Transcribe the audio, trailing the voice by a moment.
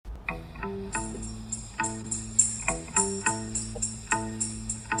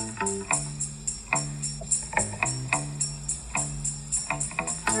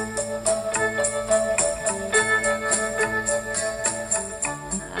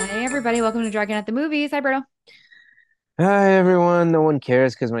Hey everybody, welcome to Dragon at the Movies. Hi Berto. Hi everyone. No one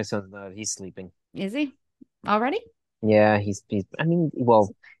cares because my son's not. He's sleeping. Is he already? Yeah, he's. I mean,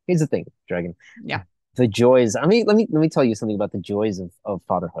 well, here's the thing, Dragon. Yeah. The joys. I mean, let me tell you something about the joys of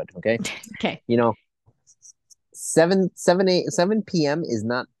fatherhood. Okay, Okay. you know, 7 p.m.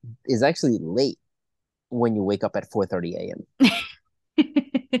 is actually late when you wake up at 4:30 a.m.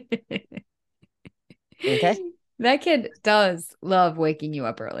 Okay, That kid does love waking you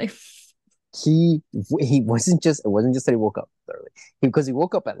up early. he he wasn't just that he woke up early. Because he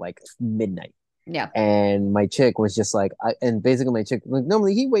woke up at like midnight. Yeah. And my chick was just like, and basically my chick, like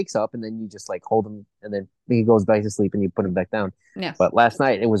normally he wakes up and then you just like hold him and then he goes back to sleep and you put him back down. Yeah. But last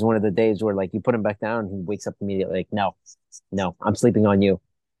night it was one of the days where like you put him back down, he wakes up immediately like, no, no, I'm sleeping on you.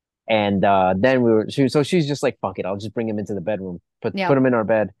 And then so she's just like, fuck it, I'll just bring him into the bedroom, put Yeah. him in our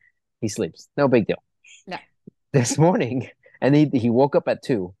bed, he sleeps, no big deal. Yeah. This morning, and he woke up at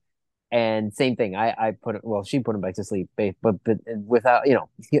 2, and same thing. She put him back to sleep, but without,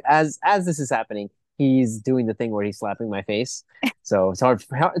 as this is happening, he's doing the thing where he's slapping my face. So it's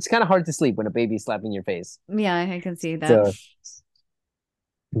kind of hard to sleep when a baby's slapping your face. Yeah, I can see that. So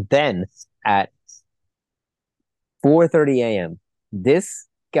then at 4:30 a.m., this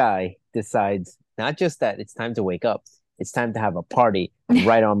guy decides not just that it's time to wake up, it's time to have a party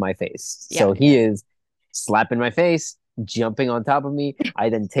right on my face. Yeah. So he is slapping my face, jumping on top of me. I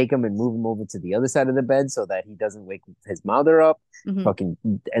then take him and move him over to the other side of the bed so that he doesn't wake his mother up. Hmm. Fucking,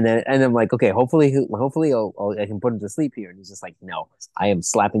 and I'm like, okay, hopefully I can put him to sleep here. And he's just like, no, I am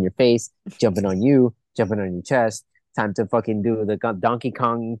slapping your face, jumping on you, jumping on your chest. Time to fucking do the Donkey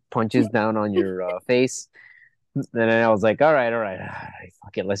Kong punches down on your face. Then I was like, all right,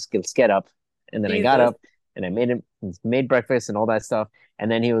 fuck it, let's get up. And then I got Jesus. up and I made breakfast and all that stuff. And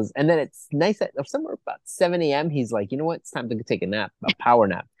then it's nice at somewhere about 7 a.m. He's like, you know what? It's time to take a nap, a power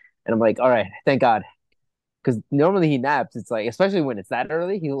nap. And I'm like, all right, thank God. Because normally he naps. It's like, especially when it's that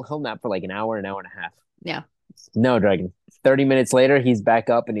early, he'll nap for like an hour and a half. Yeah. No, Dragon. 30 minutes later, he's back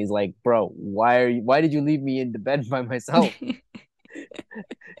up and he's like, bro, why did you leave me in the bed by myself?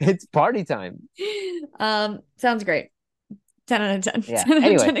 It's party time. Sounds great. 10 out of 10. Yeah. 10 out of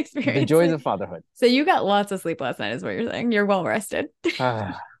Anyway, 10 the experience. joys of fatherhood. So you got lots of sleep last night is what you're saying. You're well rested.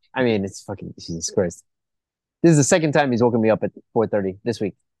 Uh, I mean, it's fucking Jesus Christ. This is the second time he's woken me up at 4:30 this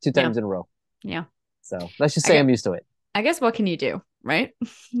week, two Yeah. times in a row. Yeah. So let's just I say get I'm used to it. I guess what can you do, right?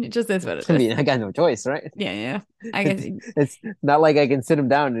 It just is what it I is. mean, I got no choice, right? Yeah, yeah. I guess It's not like I can sit him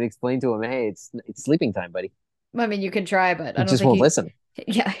down and explain to him, hey, it's sleeping time, buddy. I mean, you can try, but I He don't just think won't he. listen.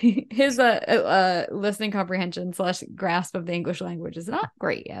 Yeah, his listening comprehension slash grasp of the English language is not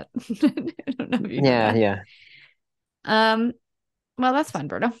great yet. I don't know if you know Yeah, that. yeah. Um, well, that's fun,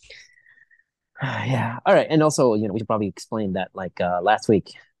 Berto. Yeah. All right. And also, we should probably explain that like last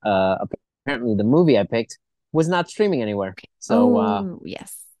week, apparently the movie I picked was not streaming anywhere. So Oh,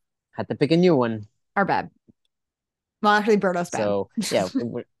 yes. had to pick a new one. Our bad. Well, actually, Berto's bad. So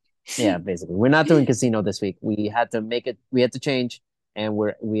yeah, basically. We're not doing Casino this week. We had to change, and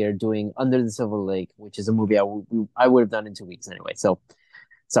we are doing Under the Silver Lake, which is a movie I would have done in 2 weeks anyway. So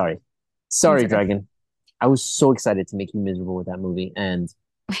sorry. It's Sorry, okay. Dragon. I was so excited to make you miserable with that movie, and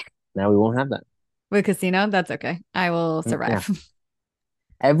now we won't have that. With Casino, that's okay. I will Yeah. survive.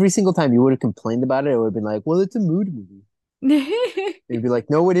 Every single time you would have complained about it, it would have been like, well, it's a mood movie. And you'd be like,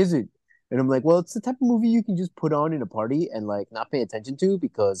 no, it isn't. And I'm like, well, it's the type of movie you can just put on in a party and like not pay attention to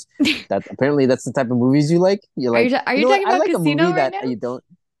because that's the type of movies you like. You're like, Are you you know what? talking I about like a movie Casino right that now? you don't.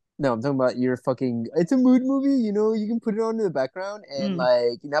 No, I'm talking about your fucking. It's a mood movie. You can put it on in the background and Mm.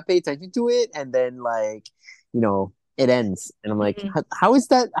 like not pay attention to it, and then like, it ends. And I'm like, Mm. how is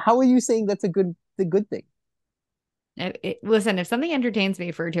that? How are you saying that's the good thing? Listen, if something entertains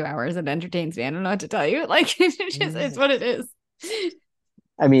me for 2 hours, it entertains me. I don't know what to tell you. Like, it's what it is.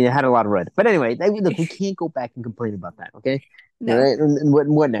 I mean, it had a lot of red. But anyway, look, we can't go back and complain about that, okay? All No. right. And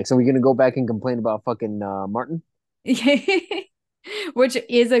what next? Are we gonna go back and complain about fucking Martin? Which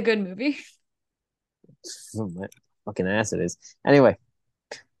is a good movie. Oh, my fucking ass it is. Anyway,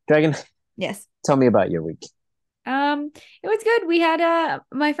 Dragon, Yes. tell me about your week. It was good. We had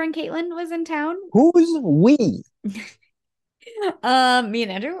my friend Caitlin was in town. Who's we? Me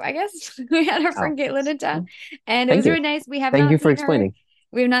and Andrew, I guess. We had our Oh, friend Caitlin in town, and it was thank you. really nice. We have Thank you not for seen her. explaining.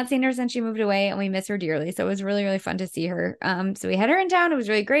 We have not seen her since she moved away, and we miss her dearly. So it was really, really fun to see her. So we had her in town. It was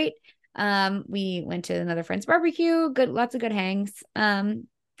really great. We went to another friend's barbecue. Good, lots of good hangs. But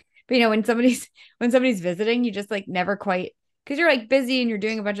when somebody's visiting, you just like never quite because you're like busy and you're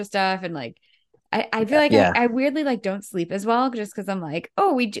doing a bunch of stuff and like I feel like Yeah, I weirdly like don't sleep as well just because I'm like,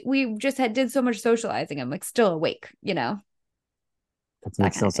 oh, we just did so much socializing. I'm like still awake. that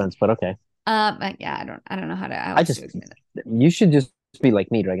makes kind no of thing. sense, but okay. Yeah, I don't know how I else to just, explain it. you should just be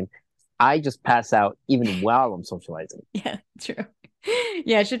like me, Dragon. I just pass out even while I'm socializing. Yeah, true.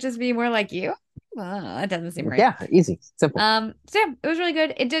 Yeah, it should just be more like you. That doesn't seem right. Yeah, easy, simple. So yeah, it was really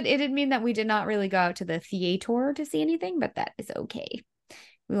good. It did mean that we did not really go out to the theater to see anything, but that is okay.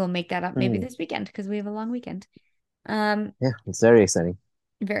 We will make that up maybe Mm, this weekend because we have a long weekend. Um, yeah, it's very exciting.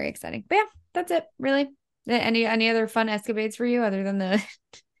 very exciting. But yeah, that's it, really. Any other fun escapades for you other than the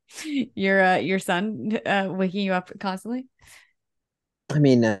your son waking you up constantly? I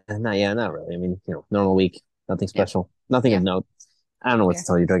mean, not really. I mean, normal week, nothing Yeah, special, nothing of yeah, note. I don't know what to fair.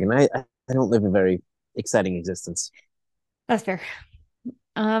 tell you, Dragon. I don't live a very exciting existence. That's fair.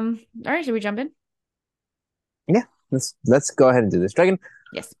 All right, should we jump in? Yeah, let's go ahead and do this, Dragon.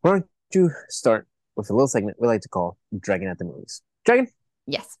 Yes. Why don't you start with a little segment we like to call Dragon at the Movies? Dragon,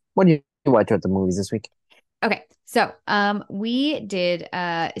 Yes. what do you watch at the movies this week? Okay. So, we did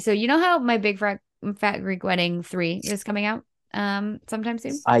so you know how my Big Fat Greek Wedding 3 is coming out sometime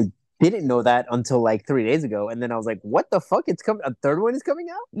soon? I didn't know that until like 3 days ago, and then I was like, "What the fuck? It's coming. A third one is coming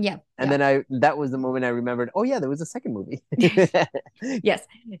out." Yeah. And Yeah. then that was the moment I remembered. Oh yeah, there was a second movie. Yes.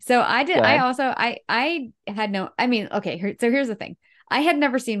 So I did Go I ahead. also I had no I mean, okay, so here's the thing. I had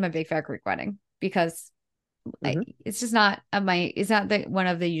never seen my Big Fat Greek Wedding because Hmm. it's just not it's not the one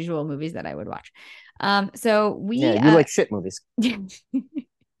of the usual movies that I would watch. So Yeah, we you like shit movies.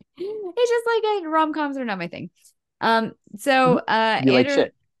 it's just like rom-coms are not my thing. So Hmm. You like Andrew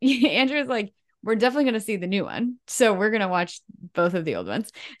shit. Andrew's like, we're definitely gonna see the new one. So we're gonna watch both of the old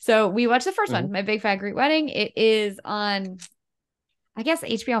ones. So we watched the first Hmm. one, My Big Fat Greek Wedding. It is on, I guess,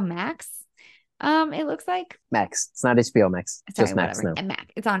 HBO Max. It looks like. Max. It's not HBO Max. Sorry, Just Max whatever. now. And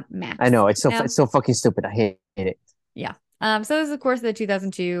Mac. It's on I Max know now. it's so fucking stupid. I hate it. Yeah. So this is of course the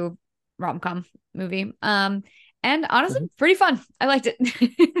 2002 rom-com movie. And honestly, Hmm. pretty fun. I liked it.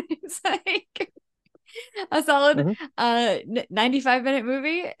 It's like a solid Hmm. 95-minute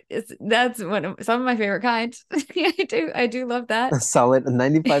movie. That's some of my favorite kind. I do love that. A solid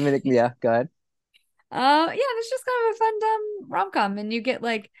 95 minute. Yeah, go ahead. Yeah, and it's just kind of a fun rom-com, and you get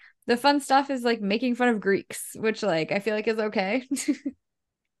like the fun stuff is like making fun of Greeks, which like I feel like is okay.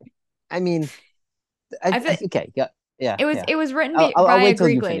 I mean, I feel okay, yeah, yeah, it was yeah. it was written I'll by a wait till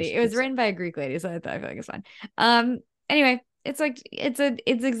Greek you lady. finish It your was stuff. written by a Greek lady, so I feel like it's fun. Anyway, it's like it's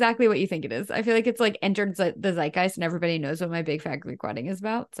exactly what you think it is. I feel like it's like entered the zeitgeist, and everybody knows what My Big Fat Greek Wedding is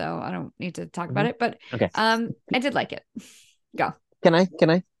about. So I don't need to talk about Hmm. it, but Okay. I did like it. Go. Can I? Can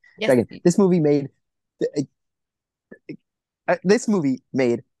I? Yes. Dragon. This movie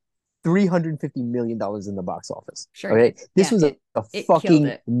made $350 million in the box office. Sure Okay, did. this Yeah, was a it killed fucking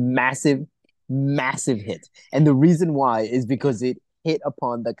it. massive, massive hit, and the reason why is because it hit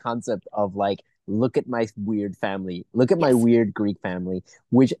upon the concept of like, look at my weird family, look at my Yes. weird Greek family,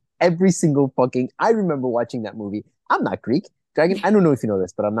 which every single fucking I remember watching that movie. I'm not Greek, Dragon. I don't know if you know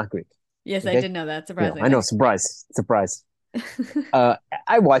this, but I'm not Greek. Yes, I Okay, did know that, I know, surprisingly. surprise, surprise.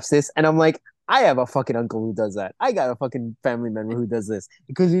 I watched this and I'm like, I have a fucking uncle who does that. I got a fucking family member who does this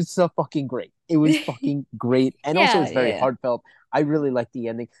because it's so fucking great. It was fucking great, and also Yeah, it's very yeah, heartfelt. I really like the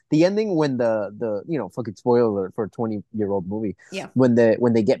ending. The ending when the fucking spoiler alert for a 20-year-old movie, yeah, when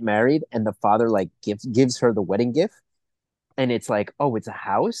they get married and the father like gives her the wedding gift, and it's like, oh, it's a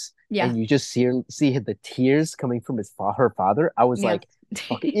house, yeah, and you just see the tears coming from her father. I was yeah, like,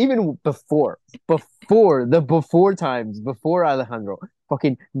 fuck, even before times, before Alejandro,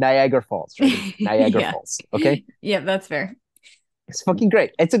 fucking Niagara Falls, Dragon, Niagara yeah, Falls. Okay, yeah. That's fair. it's fucking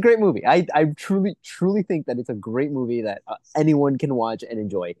great. It's a great movie. I truly think that it's a great movie that anyone can watch and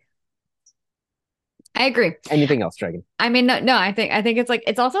enjoy. I agree. Anything else, Dragon? I mean, no, no. I think it's like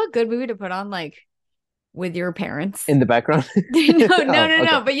it's also a good movie to put on like with your parents. In the background? No, no, Oh, no, okay.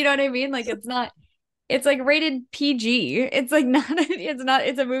 no. But you know what I mean? Like it's not. It's like rated PG. It's like not. It's not.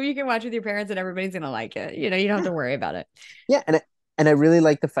 It's a movie you can watch with your parents and everybody's gonna like it. You don't have to worry about it. Yeah, and I really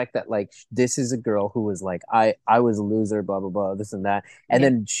like the fact that like this is a girl who was like, I was a loser, blah blah blah, this and that, and Yeah,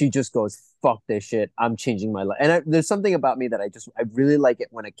 then she just goes, fuck this shit, I'm changing my life. And there's something about me that I really like it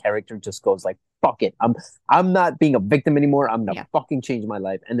when a character just goes like, fuck it, I'm not being a victim anymore, I'm gonna yeah. fucking change my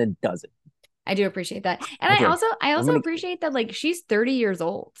life, and then does it. I do appreciate that, and I Okay, also I I'm also gonna, appreciate that like she's 30 years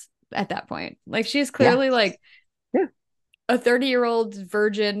old at that point. Like she's yeah, clearly like yeah. a 30-year-old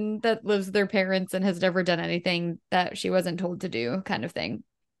virgin that lives with their parents and has never done anything that she wasn't told to do, kind of thing.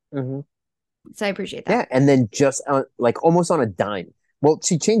 Hmm. So I appreciate that. Yeah, and then just like almost on a dime. Well,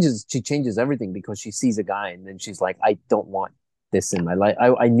 she changes everything because she sees a guy and then she's like, I don't want this Yeah. in my life.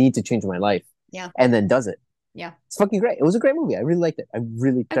 I need to change my life, Yeah. and then does it. Yeah. It's fucking great. It was a great movie. I really liked it. I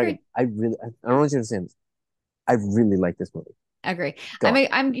really, Dragon. Agreed. I don't want you to understand this. I really like this movie. Agree. Go on.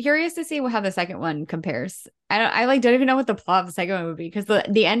 I'm curious to see how the second one compares. I like don't even know what the plot of the second one would be because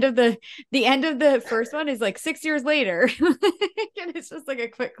the end of the end of the first one is like 6 years later, and it's just like a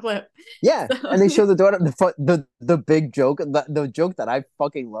quick clip. Yeah, So and they show the daughter. The big joke. The joke that I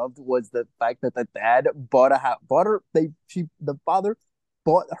fucking loved was the fact that the dad bought a house. Bought her. The father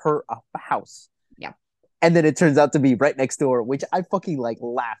bought her a house. yeah, And then it turns out to be right next door, which I fucking like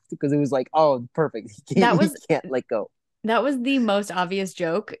laughed because it was like, oh, perfect. that He was can't let go. that was the most obvious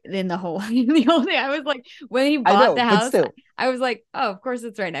joke in the whole the whole thing. I was like, when he I bought know, the but house, still. I was like, oh, of course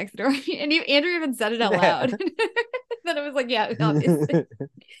it's right next door. And Andrew even said it out Yeah. loud. Then I was like, yeah, obviously.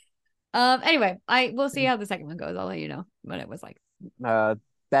 Anyway, I will see how the second one goes. I'll let you know what it was like. uh,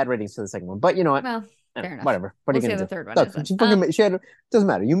 Bad ratings for the second one, but you know what? Well, fair enough. Whatever. What are We'll you see how gonna the do? third one Look, is then. she fucking she had, doesn't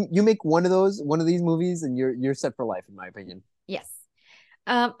matter. You make one of these movies, and you're set for life, in my opinion. Yes.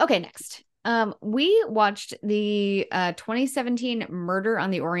 Okay, next. We watched the 2017 Murder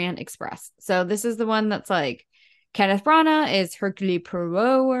on the Orient Express. So this is the one that's like Kenneth Branagh is Hercule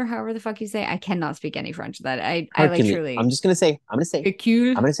Poirot or however the fuck you say. I cannot speak any French. That I like Hercules. truly I'm Hercule. gonna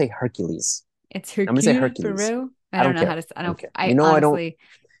say Hercules. It's I'm gonna say Hercule Hercules. Poirot. I I don't don't know how care. to. I I don't don't. care. I honestly.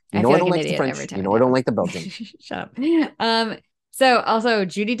 You I know feel I like don't an like the idiot every French. You time. know I Yeah. don't like the Belgian. Shut up. So also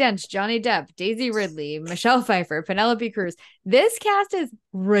Judi Dench, Johnny Depp, Daisy Ridley, Michelle Pfeiffer, Penelope Cruz. This cast is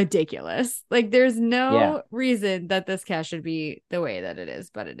ridiculous. Like there's Yeah. no reason that this cast should be the way that it is,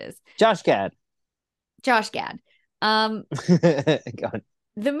 but it is. Josh Gad. Josh Gad. Um, God.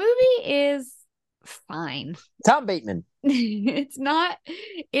 the movie is fine. Tom Bateman. It's not,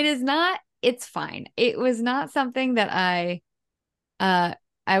 it is not, it's fine. It was not something that uh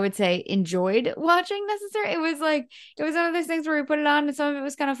I would say enjoyed watching necessarily. It was one of those things where we put it on and some of it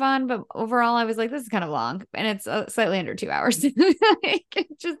was kind of fun, but overall I was like, this is kind of long and it's slightly under 2 hours. Like,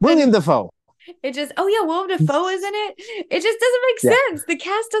 it just William didn't. Dafoe. It just, oh yeah, Willem Dafoe is in it. It just doesn't make Yeah. sense. The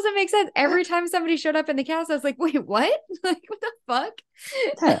cast doesn't make sense. Every time somebody showed up in the cast, I was like, wait, what? Like, what the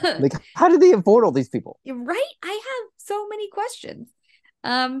Yeah. fuck? Like, how did they afford all these people? Right? I have so many questions.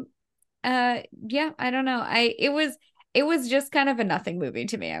 Um, yeah, I don't know. It was just kind of a nothing movie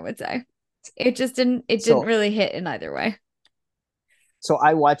to me, I would say. It didn't So really hit in either way. so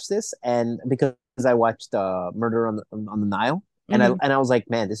I watched this, and because I watched Murder on the Nile, Mhm. and I was like,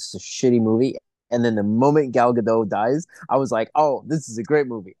 man, this is a shitty movie. And then the moment Gal Gadot dies, I was like, oh, this is a great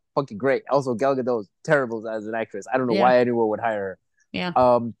movie, fucking great. Also, Gal Gadot is terrible as an actress. I don't know Yeah. why anyone would hire Yeah.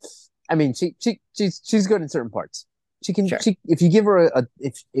 her. I mean, she's good in certain parts. Sure. She if you give her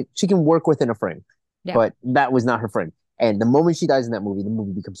if she can work within a frame, Yeah. but that was not her frame. And the moment she dies in that movie, the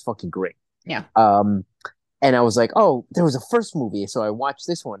movie becomes fucking great. Yeah. And I was like, oh, there was a first movie, so I watched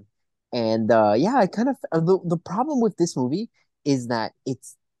this one, and yeah, I kind of the problem with this movie is that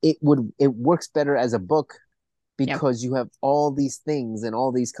it works better as a book Yeah. because you have all these things and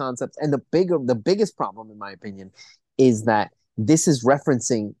all these concepts, and the biggest problem, in my opinion, is that this is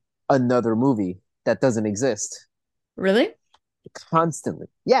referencing another movie that doesn't exist Really? constantly.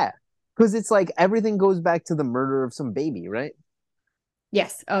 Yeah, because it's like everything goes back to the murder of some baby, right?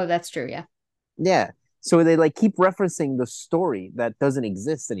 Yes. Oh, that's true. Yeah. Yeah. So they like keep referencing the story that doesn't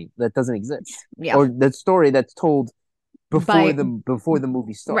exist, Yeah. or the story that's told By before the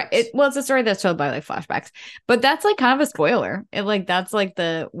movie right. starts. Well, it's a story that's told by like flashbacks, but that's like kind of a spoiler. That's like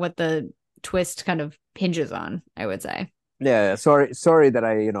the what the twist kind of hinges on, I would say. Yeah, sorry that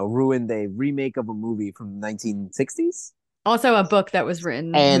I ruined a remake of a movie from the 1960s Also, a book that was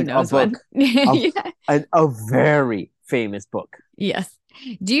written who and a knows when. book of Yeah. a very famous book. Yes.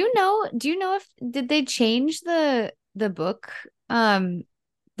 Do you know if did they change the book?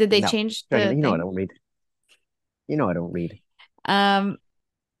 Did they No, change Dragon, the you know I thing? don't read. You know I don't read. Um,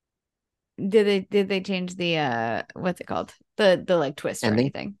 did they change the what's it called? The like twist or Ending.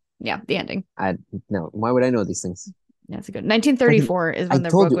 anything? Yeah, the ending. I no. Why would I know these things? That's a good. Dragon, 1934 is I when the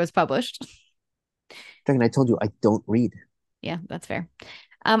told book you. was published. Dragon, I told you I don't read. Yeah, that's fair.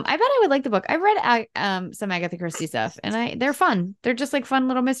 I bet I would like the book. I read some Agatha Christie stuff, and they're fun. They're just like fun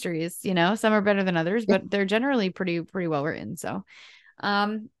little mysteries, you know. Some are better than others, Yeah, but they're generally pretty well written. So,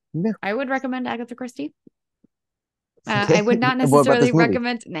 um, yeah. I would recommend Agatha Christie. I Okay. would not What about necessarily this movie?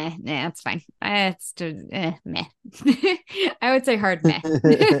 recommend. Nah, it's fine. It's just, meh. I would say hard meh.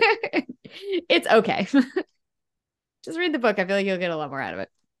 Okay. It's okay. Just read the book. I feel like you'll get a lot more out of it.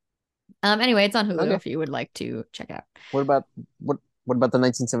 Anyway, it's on Hulu if you would like to check it out. What about what about the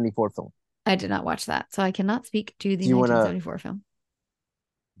 1974 film? I did not watch that, so I cannot speak to the Do you wanna 1974 film.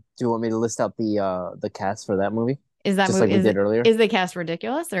 do you want me to list out the cast for that movie? Is that Just movie like we did earlier? is the cast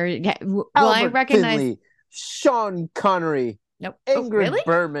ridiculous or yeah, will I Albert recognize? Finley, Sean Connery, Nope. Oh, really? Ingrid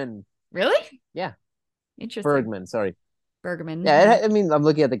Bergman. Really? Yeah, Interesting. Bergman, sorry. Bergman. Yeah, Yeah. I mean, I'm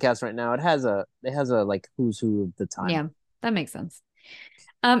looking at the cast right now. It has a like who's who of the time. Yeah. That makes sense.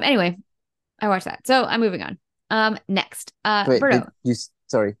 Anyway, I watched that. So I'm moving on. Next. Wait, Berto,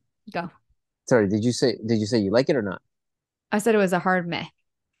 sorry, go. did you say you like it or not? I said it was a hard meh.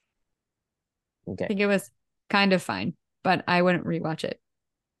 I Okay. think it was kind of fine, but I wouldn't rewatch it,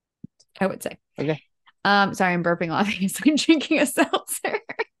 I would say. Okay. Sorry, I'm burping laughing as I'm drinking a seltzer.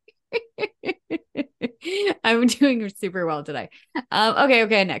 I'm doing super well today.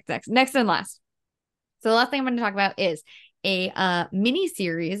 Okay, next and last. So the last thing I'm going to talk about is a mini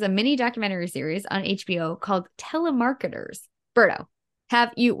series, a mini documentary series on HBO called Telemarketers. Berto,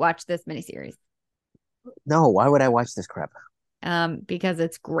 have you watched this mini series? No, why would I watch this crap? Because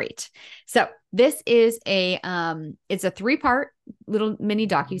it's great. So this is it's a 3-part little mini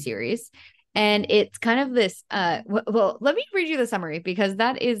docu series, and it's kind of this. Well, let me read you the summary because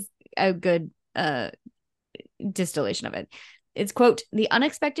that is a good distillation of it. It's, quote, the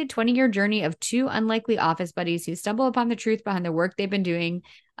unexpected 20-year journey of two unlikely office buddies who stumble upon the truth behind the work they've been doing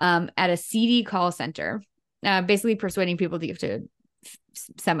at a seedy call center, basically persuading people to give to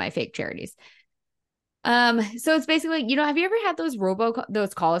semi-fake charities. So it's basically, have you ever had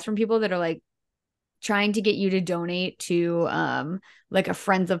those calls from people that are like trying to get you to donate to like a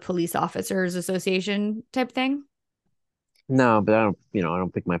Friends of Police Officers Association type thing? No, but I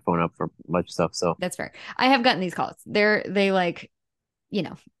don't pick my phone up for much stuff. So That's fair. I have gotten these calls. They like, you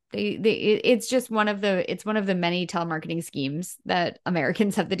know, it's just one of the many telemarketing schemes that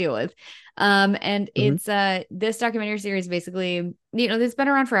Americans have to deal with. And Mhm. it's this documentary series basically, it's been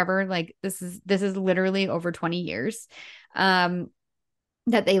around forever. Like this is literally over 20 years. That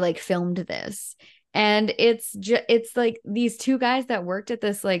they like filmed this. And it's like these two guys that worked at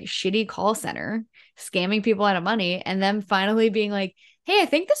this like shitty call center scamming people out of money and then finally being like, "Hey, I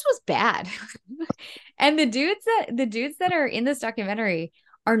think this was bad." And the dudes that are in this documentary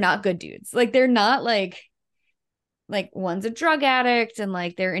are not good dudes. Like they're not like one's a drug addict and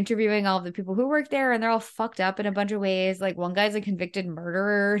like they're interviewing all of the people who work there and they're all fucked up in a bunch of ways. Like one guy's a convicted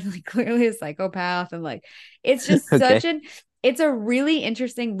murderer, like clearly a psychopath, and like it's just Okay. it's a really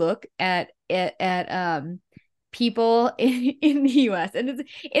interesting look at people in the US. And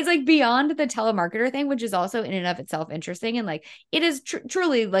it's like beyond the telemarketer thing, which is also in and of itself interesting, and like it is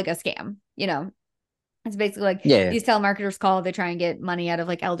truly like a scam. It's basically like Yeah. these telemarketers call, they try and get money out of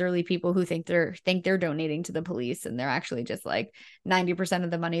like elderly people who think they're donating to the police, and they're actually just like 90%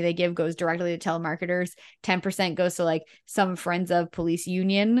 of the money they give goes directly to telemarketers. 10% goes to like some Friends of Police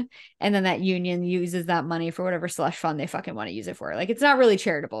union, and then that union uses that money for whatever slush fund they fucking want to use it for. Like it's not really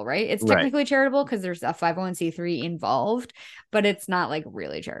charitable, right? It's Right. technically charitable because there's a 501(c)(3) involved, but it's not like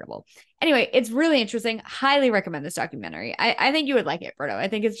really charitable. Anyway, it's really interesting. Highly recommend this documentary. I think you would like it, Berto. I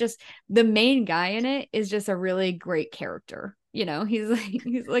think it's just the main guy in it is just a really great character.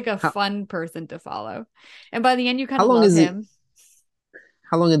 He's like a How fun person to follow. And by the end, you kind how of long love is it? him.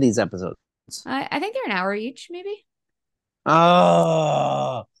 How long are these episodes? I think they're an hour each, maybe.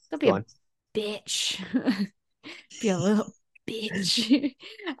 Oh, Don't be go a on. bitch. Be a little bitch.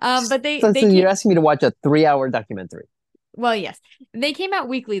 But they So, they so can't. you're asking me to watch a 3-hour documentary? Well, yes, they came out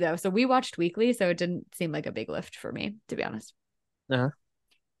weekly though, so we watched weekly, so it didn't seem like a big lift for me, to be honest. Uh-huh.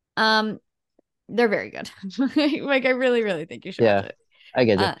 Um, they're very good. Like I really, really think you should watch Yeah, it. I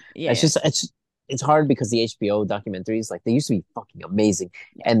get you. Yeah, It's yeah, just it's hard because the HBO documentaries, like, they used to be fucking amazing,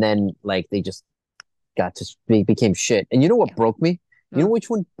 yeah, and then like they became shit. And you know what yeah. broke me? You know Oh, which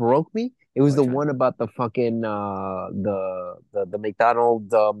one broke me? It was the which one? one about the fucking the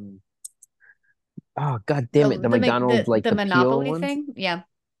McDonald oh god damn it, the McDonald like The the peel Monopoly ones. thing? Yeah.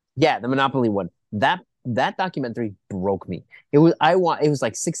 Yeah, the Monopoly one. That documentary broke me. It was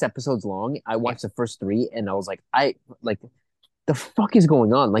like 6 episodes long. I Yeah. watched the first three and I was like, I like the fuck is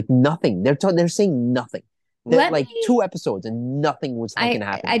going on? Like nothing. They're saying nothing. That Let like me 2 episodes and nothing was fucking I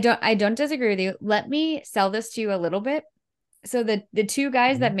happening. don't disagree with you. Let me sell this to you a little bit. So the two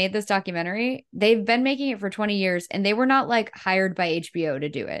guys that Mhm. made this documentary, they've been making it for 20 years and they were not like hired by HBO to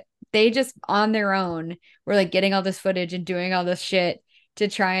do it. They just on their own were like getting all this footage and doing all this shit to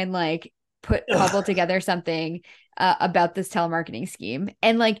try and like cobble together something about this telemarketing scheme.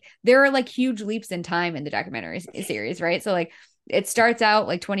 And like there are like huge leaps in time in the documentary series, right? So like it starts out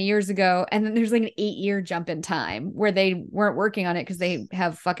like 20 years ago and then there's like an 8-year jump in time where they weren't working on it because they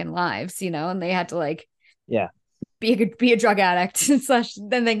have fucking lives, and they had to like Yeah. be a drug addict slash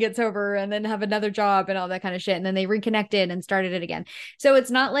then get sober and then have another job and all that kind of shit, and then they reconnected and started it again. So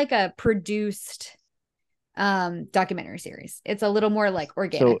it's not like a produced documentary series. It's a little more like So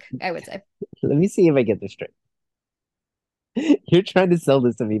organic, I would say. let me see if I get this straight. You're trying to sell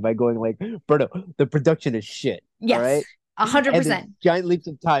this to me by going like, Berto, the production is shit. All Yes. right. and there's 100%. giant leaps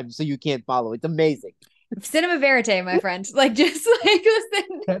of time, so you can't follow. It's amazing. Cinema verite, my friend. Like, just like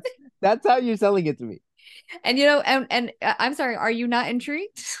listen. That's how you're selling it to me. And I'm sorry, are you not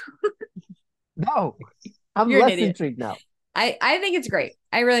intrigued? No, I'm You're an less idiot. intrigued now. I think it's great.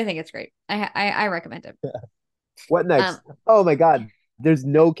 I really think it's great. I recommend it. What Um, next? Oh my God, there's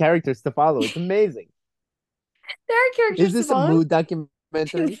no characters to follow. It's amazing. there are Is characters to this a follow. mood documentary?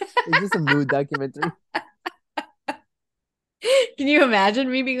 Is this a mood documentary? Can you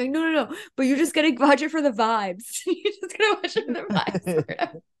imagine me being like, no, no, no, but you just gotta watch it for the vibes. You just gotta watch it for the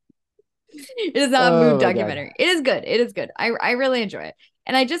vibes. It is not a mood Oh my God. documentary. It is good. It is good. I really enjoy it.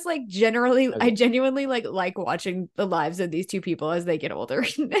 And I just like I Okay. genuinely like watching the lives of these two people as they get older.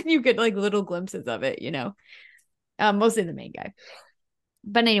 And you get like little glimpses of it, mostly the main guy.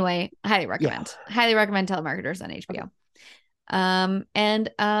 But anyway, highly Yeah. recommend. Highly recommend Telemarketers on HBO. And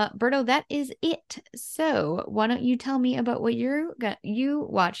Berto, that is it. So why don't you tell me about what you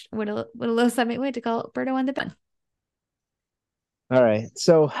watched? What a little summit way to call it, Berto on the Ben. All right.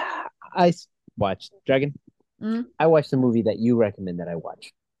 So I watched Dragon. Mm, I watched a movie that you recommend that I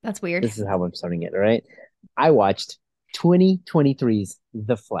watch. that's weird. This is how I'm starting it. All right. I watched 2023's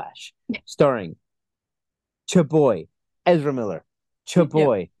The Flash, starring Chaboy, Ezra Miller, Yep.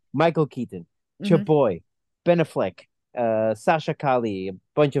 Chaboy, Michael Keaton, Hmm. Chaboy, Ben Affleck, Sasha Kali, a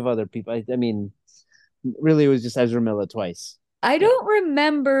bunch of other people. I mean, really, it was just Ezra Miller twice. I You don't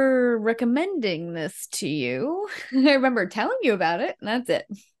remember recommending this to you. I remember telling you about it, and that's it.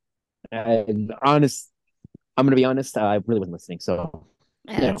 Honest, I'm gonna be honest. I really wasn't listening. So,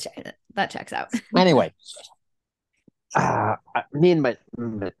 Yeah, that checks out. anyway, me and my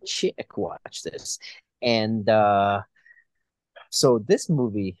chick watched this, and so this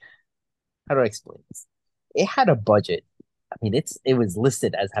movie, how do I explain this? It had a budget. I mean, it was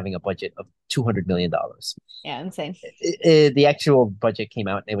listed as having a budget of $200 million. Yeah, insane. The actual budget came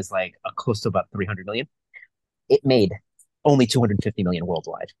out and it was like close to about 300 million. It made only 250 million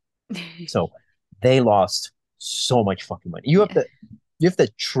worldwide. So they lost so much fucking money. Yeah. You have to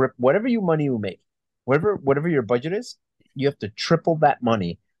trip whatever you money you make, whatever your budget is, you have to triple that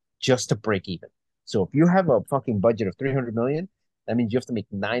money just to break even. So if you have a fucking budget of 300 million, that means you have to make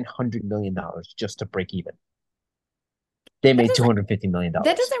 $900 million just to break even. They That made doesn't 250 million that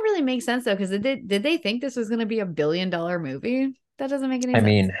dollars. doesn't really make sense though, because did they think this was going to be $1 billion movie? That doesn't make any I sense.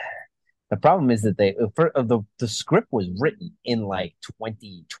 mean, the problem is that the script was written in like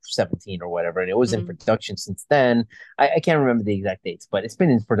 2017 or whatever, and it was in Mm, production since then. I can't remember the exact dates, but it's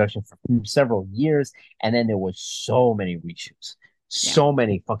been in production for several years. And then there was so many reshoots, yeah. so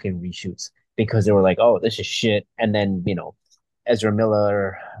many fucking reshoots because they were like, "Oh, this is shit." And then Ezra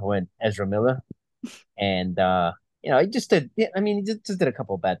Miller went Ezra Miller, and he just did. Yeah, I mean, he just did a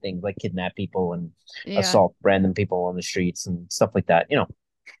couple of bad things like kidnap people and Yeah. assault random people on the streets and stuff like that.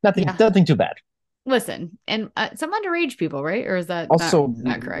 Nothing, Yeah. nothing too bad. Listen, and some underage people, right? Or is that Also,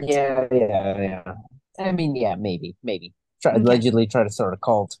 not correct? yeah, yeah, yeah. I mean, yeah, maybe. Okay. Allegedly try to start a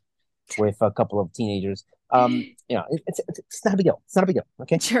cult with a couple of teenagers. It's not a big deal. It's not a big deal.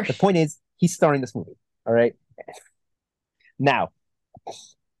 Okay. Sure. The point is, he's starring this movie. All right. Now,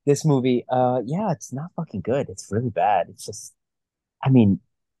 this movie, yeah, it's not fucking good. It's really bad. It's just, I mean,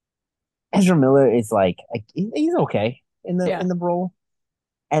 Ezra Miller is like he's okay Yeah. in the role.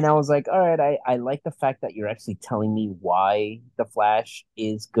 And I was like, all right, I like the fact that you're actually telling me why the Flash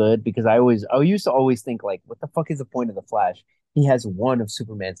is good because I used to always think like, what the fuck is the point of the Flash? He has one of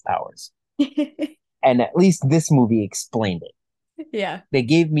Superman's powers. And at least this movie explained it. Yeah. They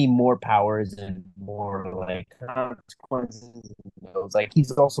gave me more powers and more like consequences. It was like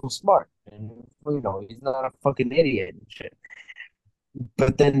he's also smart and he's not a fucking idiot and shit.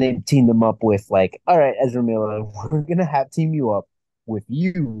 But then they teamed him up with like, all right, Ezra Miller, we're gonna have team you up with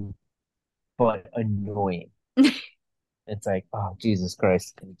you but annoying. It's like, oh Jesus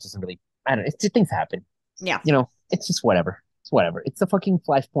Christ! And it doesn't really. I don't know. It's just things happen. Yeah. It's just whatever. It's whatever. It's the fucking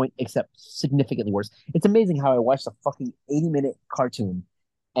Flashpoint, except significantly worse. It's amazing how I watched a fucking 80-minute cartoon,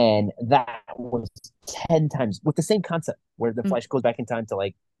 and that was 10 times with the same concept, where the Mm. Flash goes back in time to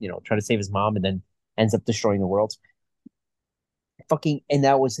like try to save his mom, and then ends up destroying the world. Fucking, and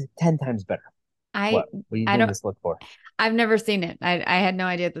that was 10 times better. I What are you I doing don't this look for? I've never seen it. I had no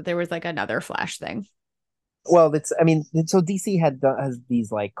idea that there was like another Flash thing. Well, it's I mean, so DC has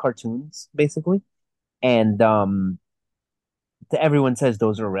these like cartoons basically, and everyone says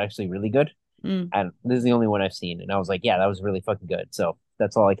those are actually really good. Mm. And this is the only one I've seen, and I was like, yeah, that was really fucking good. So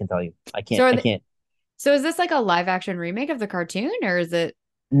that's all I can tell you. So are I the, can't. so is this like a live action remake of the cartoon or is it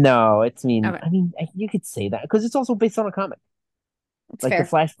No, okay, you could say that because it's also based on a comic. it's Like the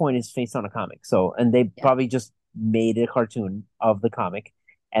fair. Flashpoint is based on a comic. So, and they Yeah. probably just made a cartoon of the comic,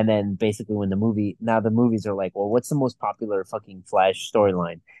 and then basically when the movies are like, well, what's the most popular fucking Flash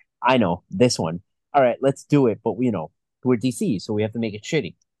storyline? I know this one. All right, let's do it, but we're DC, so we have to make it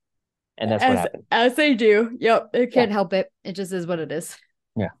shitty, and that's what As happened. as they do. Yep, it Yeah, can't help it. It just is what it is.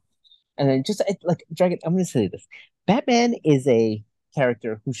 yeah. And then like Dragon, I'm gonna say this: Batman is a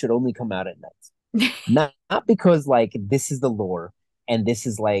character who should only come out at night. Not because like this is the lore and this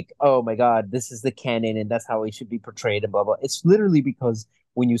is like, oh my god, this is the canon and that's how he should be portrayed and blah blah. It's literally because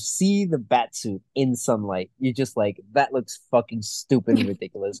when you see the bat suit in sunlight, you're just like, that looks fucking stupid and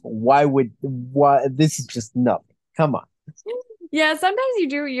ridiculous. Why this is just nothing. Come on. Yeah, sometimes you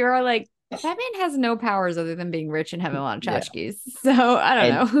do. You're like, Batman has no powers other than being rich and having a lot of Yeah. tchotchkes. So I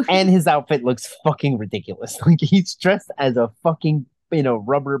don't And know. and his outfit looks fucking ridiculous. Like he's dressed as a fucking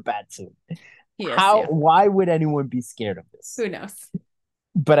rubber bat suit. Yes, How yeah. why would anyone be scared of this? Who knows?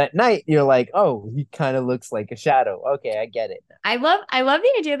 But at night, you're like, oh, he kind of looks like a shadow. Okay, I get it now. I love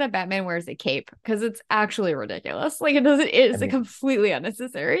the idea that Batman wears a cape because it's actually ridiculous. Like I it's mean, completely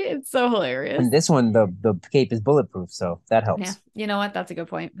unnecessary. It's so hilarious. and this one, the cape is bulletproof, so that Yeah, helps. you know what? That's a good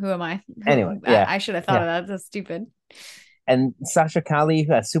point. Who am I? Anyway, Who yeah, I should have thought yeah. of that. That's stupid. And Sasha Kali,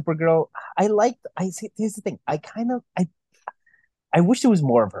 who has Supergirl, I liked. I see. Here's the thing. I wish there was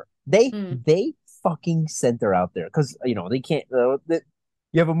more of her. Mm. They fucking sent her out there because they can't.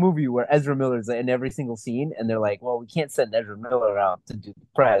 You have a movie where Ezra Miller's in every single scene, and they're like, well, we can't send Ezra Miller out to do the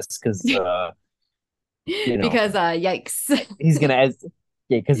press because you know Because yikes. he's gonna as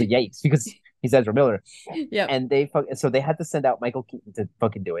yeah because of yikes because he's Ezra Miller. Yep. And so they had to send out Michael Keaton to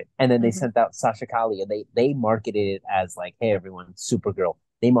fucking do it, and then they Mhm. sent out Sasha Kali, and they marketed it as like, hey everyone, Supergirl.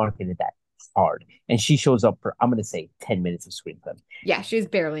 They marketed that hard, and she shows up for, I'm gonna say, 10 minutes of screen time. Yeah, she's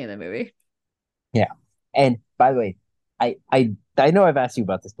barely in the movie. Yeah, and by the way, I know I've asked you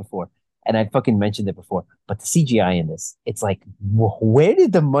about this before, and I fucking mentioned it before, but the CGI in this, it's like, where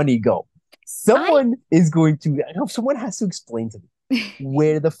did the money go? I Someone has to explain to me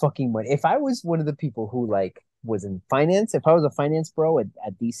where the fucking money. If I was one of the people who like was in finance, if I was a finance bro at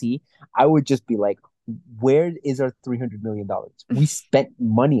DC, I would just be like, where is our $300 million? We spent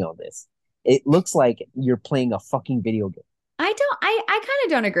money on this. It looks like you're playing a fucking video game. I kind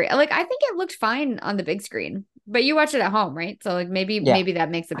of don't agree. Like I think it looked fine on the big screen, but you watch it at home, right? So like maybe Yeah, maybe that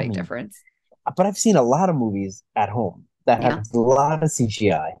makes a I big mean, difference. but I've seen a lot of movies at home that have Yeah. a lot of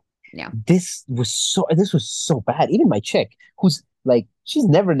CGI. Yeah. This was so bad. Even my chick, who's like, she's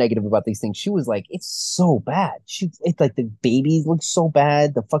never negative about these things. She was like, it's so bad. It's like the babies look so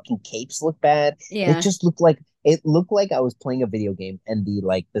bad. The fucking capes look bad. Yeah. It looked like I was playing a video game, and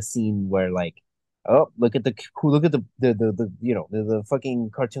the scene where like, oh, look at the fucking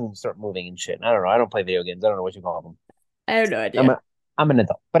cartoons start moving and shit. I don't know. I don't play video games. I don't know what you call them. I have no I'm idea. a, I'm an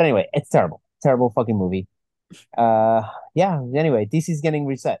adult. But anyway, it's terrible. Terrible fucking movie. Uh, yeah. Anyway, DC's getting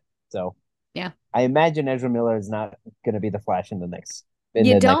reset. So Yeah. I imagine Ezra Miller is not going to be the Flash in the next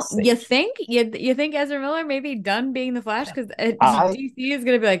You don't you stage. think you think Ezra Miller may be done being the Flash because I DC is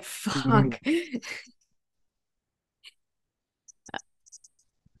gonna be like fuck.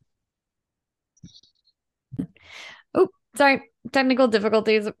 Oh, sorry, technical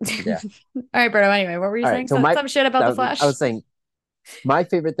difficulties. All Yeah. right, Berto. Anyway, what were you All right. saying? So my Some shit about the I Flash. was saying my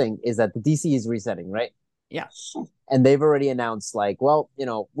favorite thing is that the DC is resetting, right? Yeah. And they've already announced, like, well,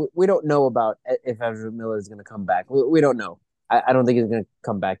 we don't know about if Ezra Miller is going to come back. We don't know. I don't think he's going to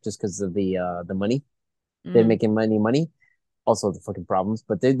come back just because of the money. They're Mm, making money. Also the fucking problems,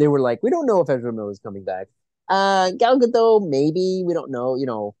 but they were like, we don't know if Ezra Miller is coming back. Gal Gadot, maybe, we don't know.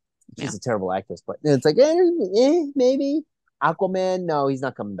 yeah. She's a terrible actress, but it's like, maybe. Aquaman, no, he's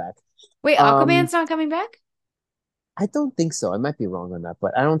not coming back. Wait, Um, Aquaman's not coming back? I don't think so. I might be wrong on that,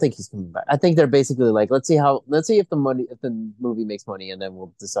 but I don't think he's coming back. I think they're basically like, let's see if the movie makes money, and then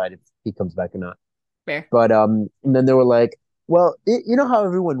we'll decide if he comes back or not. Fair. But and then they were like, well, you know how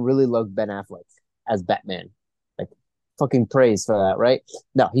everyone really loved Ben Affleck as Batman, like fucking praise for that, right?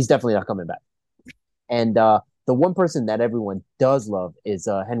 No, he's definitely not coming back. And the one person that everyone does love is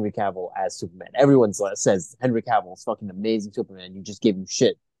Henry Cavill as Superman. Everyone says Henry Cavill is fucking amazing Superman. You just give him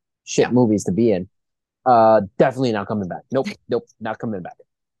shit Yeah. movies to be in. Definitely not coming back. Nope, not coming back.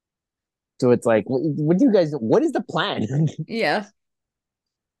 So it's like, what do you guys? What is the plan? Yeah.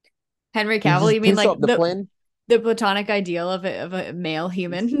 Henry You Cavill, you just mean piss like off the plan? the platonic ideal of a male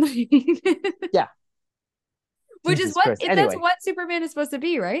human? Yeah, Which is Jesus Christ. that's Anyway, what Superman is supposed to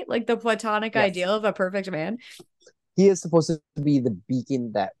be, right? Like the platonic yes, ideal of a perfect man. he is supposed to be the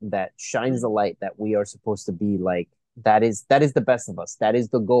beacon that shines the light that we are supposed to be like. That is the best of us. That is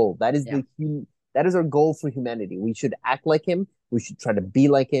the goal. Yeah. That is our goal for humanity. We should act like him. We should try to be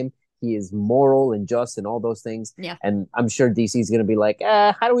like him. He is moral and just and all those things. Yeah. And I'm sure DC is going to be like,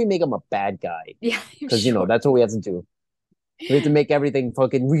 how do we make him a bad guy? Yeah, I'm Because sure. that's what we have to do. We have to make everything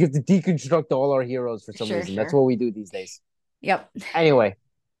fucking. We have to deconstruct all our heroes for some Sure, reason. That's sure. what we do these days. Yep. Anyway,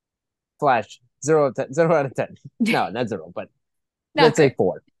 Flash 0 0 out of 10. No, not zero, but Not let's say great.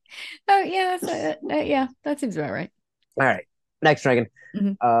 4. Oh, yeah, yeah, that seems about right. All right, next Dragon.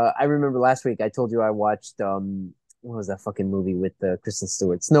 Hmm. I remember last week I told you I watched what was that fucking movie with Kristen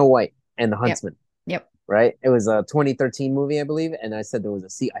Stewart, Snow White and the Yep. Huntsman. Yep. Right? It was a 2013 movie, I believe, and I said there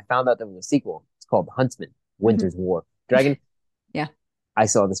was I found out there was a sequel. It's called Huntsman: Hmm. Winter's War. Dragon. Yeah. I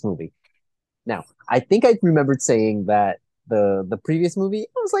saw this movie. Now, I think I remembered saying that the previous movie,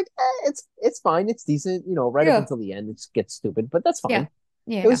 I was like, it's fine, it's decent, right up Yeah. until the end, it just gets stupid, but that's Yeah. fine.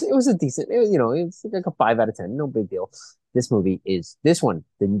 Yeah. It Yeah. was it was a decent, it's like a 5 out of 10, no big deal. This one,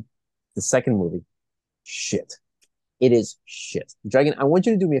 the second movie, shit. It is shit. Dragon, I want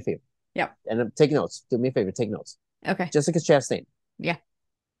you to do me a favor. Yep. And take notes. Do me a favor, take notes. Okay. Jessica Chastain, Yeah.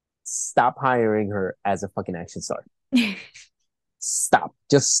 stop hiring her as a fucking action star. Stop.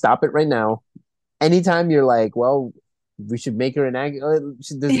 Just stop it right now. Anytime you're like, well, we should make her an act.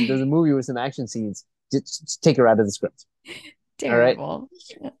 There's a movie with some action scenes. Just take her out of the script. All right. Terrible.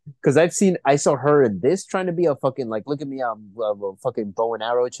 Because I saw her in this trying to be a fucking like, look at me, I'm a fucking bow and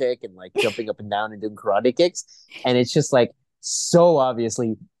arrow chick and like jumping up and down and doing karate kicks. And it's just like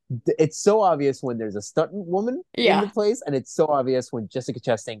it's so obvious when there's a stunt woman in the Yeah. place, and it's so obvious when Jessica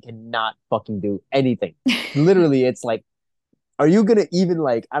Chastain cannot fucking do anything. Literally, it's like, are you gonna even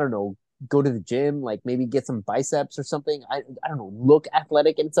like, I don't know, go to the gym, like maybe get some biceps or something? I don't know, look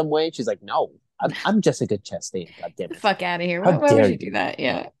athletic in some way. She's like, no, I'm Jessica Chastain. God damn it! Fuck out of here. How Why would dare you you? do that?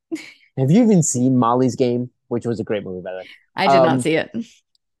 Yeah. Have you even seen Molly's Game, which was a great movie by the way? I did not see it.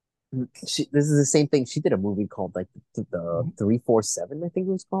 This is the same thing. She did a movie called like the 347, I think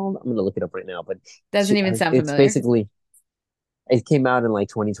it was called. I'm gonna look it up right now, but Doesn't even sound it's familiar. basically it came out in like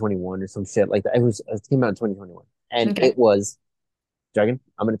 2021 or some shit like that. It came out in 2021, and Okay. it was Dragon.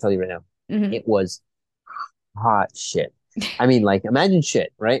 I'm gonna tell you right now, Hmm. it was hot shit. I mean, like imagine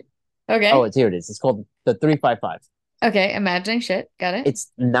shit, right? Oh, Okay. here it is. It's called the 355. Okay. Imagining shit. Got it.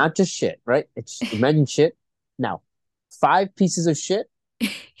 It's not just shit, right? It's imagine shit. Now, 5 pieces of shit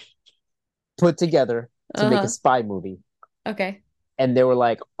put together to make a Uh-huh. spy movie. Okay. And they were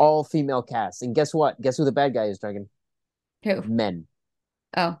like all female cast. And guess what? Guess who the bad guy is, Dragon? Who? Men.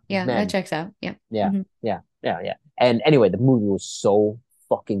 Oh, yeah, that Men. checks out. Yeah. Yeah. Hmm. Yeah. And anyway, the movie was so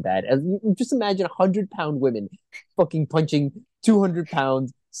fucking bad. Just imagine 100-pound women fucking punching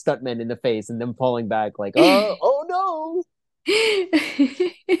 200-pound stuntmen in the face and them falling back like, oh no.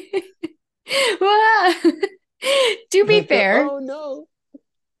 Well, to be Like the fair, oh no.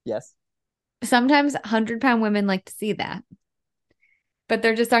 Yes. sometimes 100-pound women like to see that, but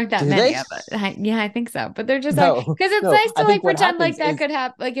there just aren't that Do many they? of it. Yeah, I think so. But there just aren't, No, because it's no. nice to I like think what pretend like happens that is could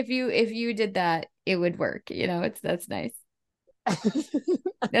happen. Like if you did that, it would work. That's nice.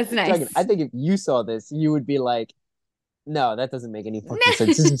 That's Dragon, nice. I think if you saw this, you would be like, no, that doesn't make any fucking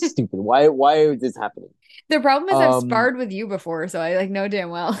sense. This is stupid. Why is this happening? The problem is I've Um, sparred with you before, so I like know damn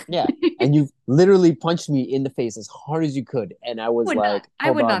well. yeah. And you literally punched me in the face as hard as you could. And I was Would not like, I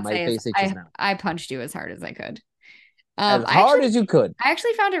hold would on, not my say as face itches I now. I punched you as hard as I could. As I hard actually as you could. I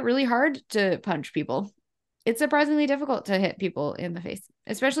actually found it really hard to punch people. It's surprisingly difficult to hit people in the face,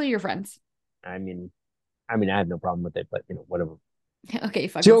 especially your friends. I mean, I have no problem with it, but whatever. Okay, She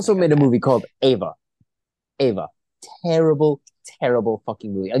fucking also made a psychopath. movie called Ava. Ava. Terrible, terrible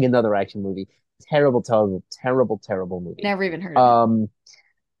fucking movie. Like another action movie. Terrible, terrible, terrible, terrible movie. Never even heard of it. Um,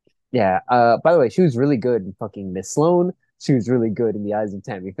 Yeah. By the way, she was really good in fucking Miss Sloane. She was really good in The Eyes of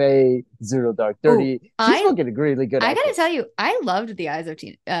Tammy Faye, Zero Dark Oh, 30. She's fucking a really good I gotta tell actress. you, I loved the eyes of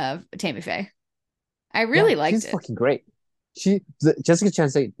Tammy Faye. I Yeah, really liked she's it. fucking great. Jessica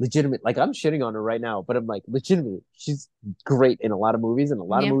Chastain, legitimate. Like I'm shitting on her right now, but I'm like, legitimately, she's great in a lot of movies, and a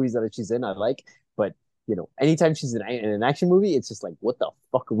lot of Yeah, movies that she's in, I like. But anytime she's in an action movie, it's just like, what the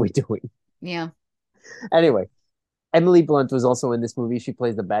fuck are we doing? yeah. Anyway, Emily Blunt was also in this movie. She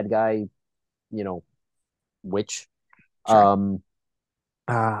plays the bad guy, you know, witch. Sure. Um,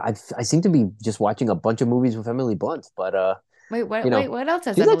 I seem to be just watching a bunch of movies with Emily Blunt, but Wait, what else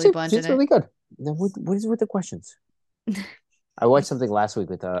has she's Emily actually Blunt in she's it? really good. Now, what is with the questions? I watched something last week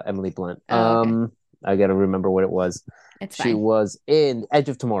with Emily Blunt. Oh, okay. I got to remember what it was. It's She fine. was in Edge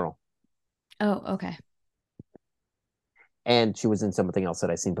of Tomorrow, Oh, okay. and she was in something else that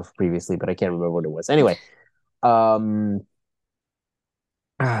I seen previously, but I can't remember what it was. Anyway, um,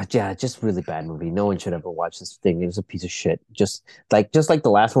 Yeah, just really bad movie. No one should ever watch this thing. It was a piece of shit. Just like the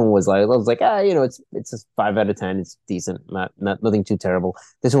last one was like, I was like, it's a 5 out of 10. It's decent, not nothing too terrible.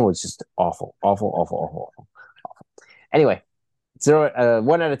 This one was just awful, awful, awful, awful, awful. Anyway,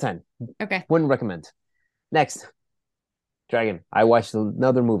 1 out of 10. Okay. Wouldn't recommend. Next, Dragon. I watched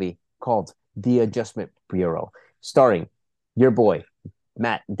another movie called The Adjustment Bureau, starring your boy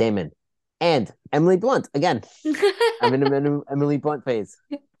Matt Damon and Emily Blunt. Again, I'm in an Emily Blunt phase.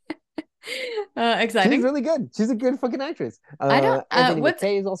 She's Exciting. really good. She's a good fucking actress. I don't Anthony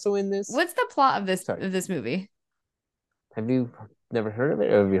McKay is also in this. what's the plot Sorry, of this movie? have you never heard of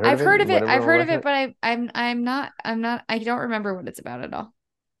it? Or have you heard I've of it? heard of it. Whatever, I've all heard of like it, that. but I don't remember what it's about at all.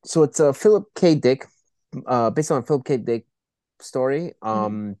 So it's a Philip K. Dick, based on a Philip K. Dick story.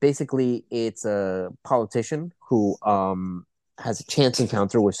 Hmm. Basically, it's a politician who has a chance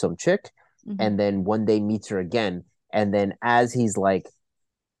encounter with some chick, Hmm. and then one day meets her again. And then as he's like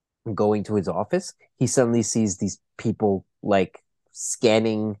going to his office, he suddenly sees these people like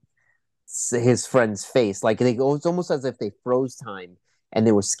scanning his friend's face. Like it's almost as if they froze time and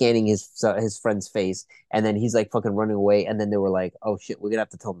they were scanning his friend's face. And then he's like fucking running away. And then they were like, "Oh shit, we're gonna have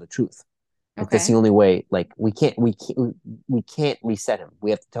to tell him the truth. Like that's the Okay. only way. Like we can't reset him.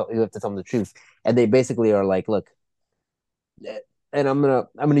 We have to tell him the truth." And they basically are like, "Look." And I'm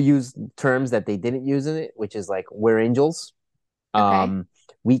gonna use terms that they didn't use in it, which is like we're angels. Okay. um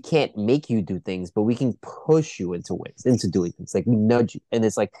we can't make you do things, but we can push you into ways into doing things, like we nudge you. And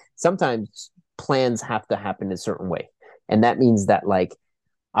it's like sometimes plans have to happen a certain way, and that means that like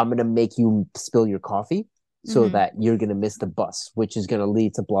I'm gonna make you spill your coffee so Hmm. that you're gonna miss the bus, which is gonna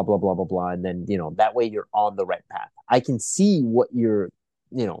lead to blah blah blah blah blah. And then that way you're on the right path. I can see what you're,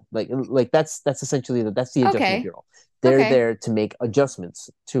 like that's essentially that's the adjustment Okay. bureau. They're Okay. there to make adjustments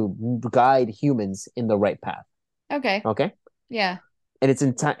to guide humans in the right path. Okay. Okay. Yeah. And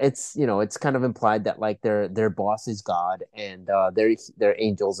it's kind of implied that like their boss is God, and they're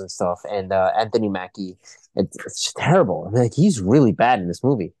angels and stuff. And Anthony Mackie, it's just terrible. Like he's really bad in this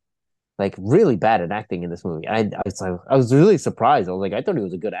movie, like really bad at acting in this movie. I was really surprised. I was like, I thought he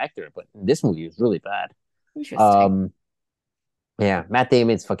was a good actor, but in this movie he was really bad. Interesting. um yeah, Matt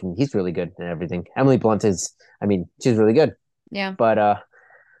Damon's fucking, he's really good and everything. Emily Blunt is, I mean, she's really good. Yeah. But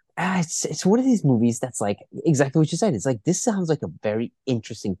it's one of these movies that's like exactly what you said. It's like this sounds like a very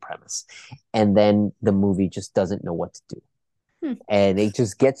interesting premise, and then the movie just doesn't know what to do, Hmm. and it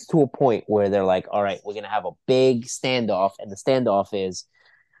just gets to a point where they're like, "All right, we're gonna have a big standoff," and the standoff is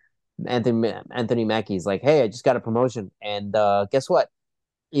Anthony Mackie's like, "Hey, I just got a promotion, and guess what?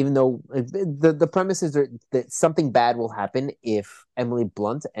 Even though the premise is that something bad will happen if Emily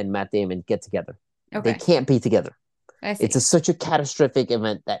Blunt and Matt Damon get together, they Okay. can't be together." I It's see. such a catastrophic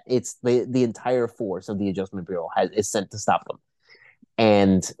event that it's the entire force of the Adjustment Bureau is sent to stop them.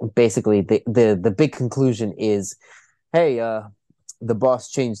 And basically, the big conclusion is, hey, the boss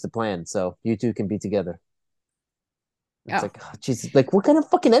changed the plan, so you two can be together. It's Oh, like, oh, Jesus, like what kind of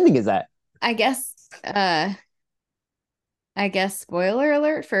fucking ending is that? I guess I guess spoiler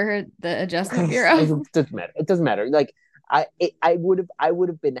alert for the Adjustment Bureau. It doesn't matter. It doesn't matter. Like I would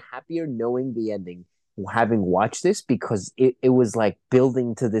have been happier knowing the ending, having watched this, because it was like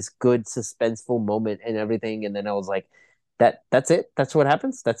building to this good suspenseful moment and everything. And then I was like, that's it. That's what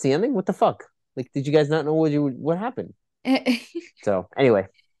happens. That's the ending. What the fuck? Like, did you guys not know what happened? So anyway,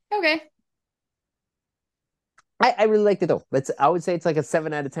 Okay. I really liked it though. I would say it's like a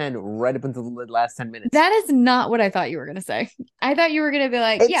 7 out of 10 right up until the last 10 minutes. That is not what I thought you were gonna say. I thought you were gonna be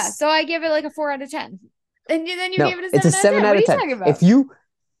like, yeah, so It's I give it like a 4 out of 10. And then you No, gave it a it's a 7 7 out of 10. What out are of you 10. talking about?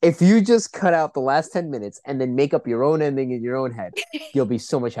 If you just cut out the last 10 minutes and then make up your own ending in your own head, you'll be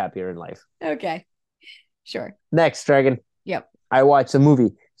so much happier in life. Okay. Sure. Next, Dragon, Yep. I watched a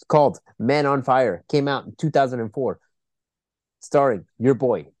movie. It's called Man on Fire. Came out in 2004, starring your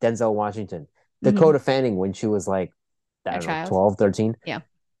boy, Denzel Washington. Hmm. Dakota Fanning when she was like, I A don't know, child. 12, 13. Yeah.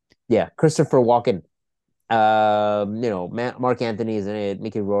 Yeah, Christopher Walken. Mark Anthony is in it,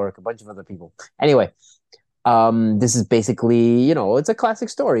 Mickey Rourke, a bunch of other people. Anyway, this is basically, it's a classic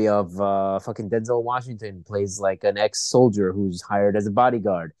story of fucking Denzel Washington plays like an ex-soldier who's hired as a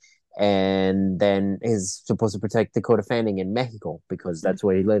bodyguard, and then is supposed to protect Dakota Fanning in Mexico because Mm. that's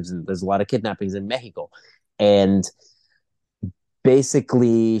where he lives, and there's a lot of kidnappings in Mexico. And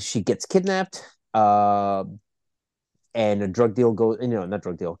basically, she gets kidnapped, and a drug deal goes, not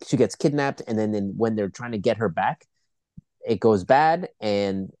drug deal. She gets kidnapped, and then when they're trying to get her back, it goes bad,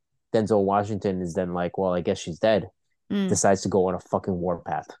 and Denzel Washington is then like, well, I guess she's dead. Mm. Decides to go on a fucking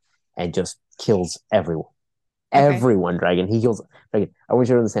warpath and just kills everyone. Okay. Everyone, Dragon. He kills. Dragon, I want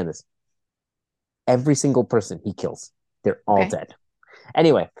you to understand this. Every single person he kills, they're all Okay. dead.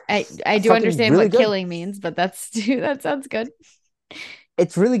 Anyway, I do fucking understand really what good. killing means, but that's that sounds good.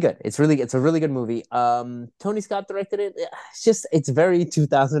 It's really good. It's a really good movie. Tony Scott directed it. It's very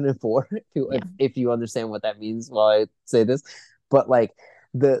 2004 Yeah. if you understand what that means while I say this. But like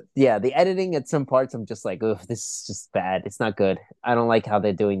the editing at some parts I'm just like, oh, this is just bad. It's not good. I don't like how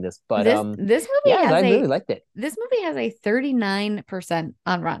they're doing this. But This movie yeah, has I a really liked it. 39%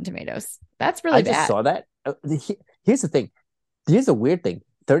 on Rotten Tomatoes. That's really I just bad. saw that. Here's the thing. Here's a weird thing.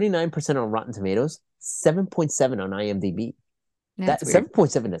 39% on Rotten Tomatoes, 7.7 on IMDb. That's That weird.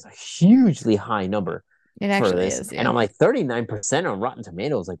 7.7 is a hugely high number It for actually this. is, And yeah. I'm like 39% on Rotten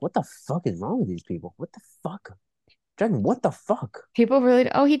Tomatoes. Like, what the fuck is wrong with these people? What the fuck? Dragon, what the fuck? People really,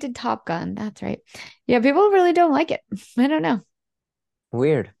 oh, he did Top Gun. That's right. Yeah, people really don't like it. I don't know.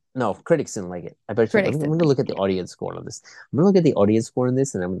 Weird. No, critics didn't like it. I bet you. I'm Critics didn't gonna like look at the it. audience score on this. I'm gonna look at the audience score on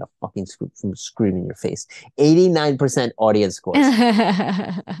this, and I'm gonna fucking scream in your face. 89% audience scores.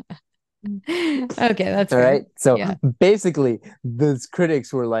 Yeah. Okay, that's All fair. right. So Yeah. basically, the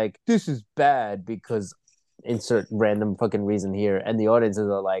critics were like, "This is bad because insert random fucking reason here," and the audiences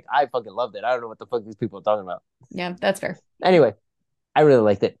are like, "I fucking loved it. I don't know what the fuck these people are talking about." Yeah, that's fair. Anyway, I really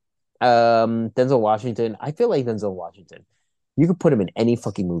liked it. Denzel Washington. I feel like Denzel Washington. You could put him in any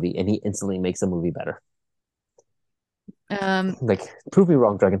fucking movie, and he instantly makes the movie better. Um, Like, prove me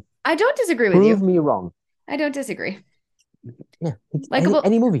wrong, Dragon. I don't disagree with Prove you. me wrong. I don't disagree. Yeah, Likable,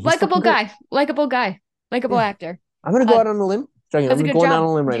 any movie, he's fucking likable great. guy, likable guy, likable Yeah, actor. I'm gonna go Uh, out on a limb, Dragon. I'm does a gonna good go out job. on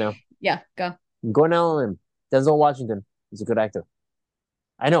a limb right now. Yeah, go. I'm going out on a limb. Denzel Washington. He's a good actor.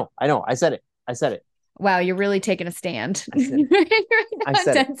 I know. I know. I said it. I said it. Wow, you're really taking a stand I said it. right I now,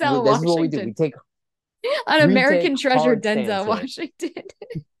 said it. Denzel This is what we do. Washington. We take On we take American Treasure, hard stands Denzel here. Washington.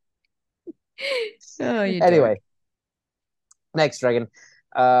 Oh, you dork. Anyway, next, Dragon.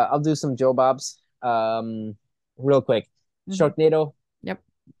 I'll do some Joe Bobs. Real quick. Mhm. Sharknado. Yep.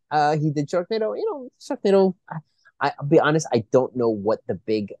 He did Sharknado. Sharknado. I'll be honest. I don't know what the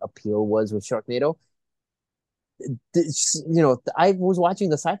big appeal was with Sharknado. I was watching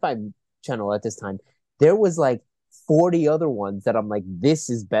the Sci-Fi Channel at this time. There was like 40 other ones that I'm like, this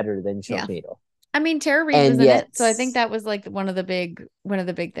is better than Yeah. Sharknado. I mean, Tara Reid was And in yet, it, so I think that was like one of the big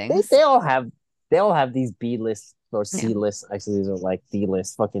they, things. they all have they all have these B list or Yeah. C list. Actually, these are like D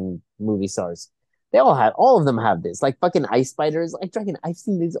list fucking movie stars. All of them have this. Like fucking ice spiders. Like Dragon, I've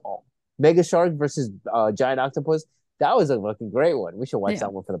seen these all. Mega Shark versus Giant Octopus. That was a fucking great one. We should watch Yeah.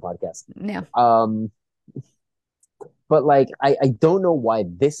 that one for the podcast. Yeah. But like I don't know why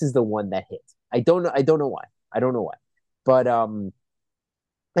this is the one that hit. I don't know why. I don't know why. But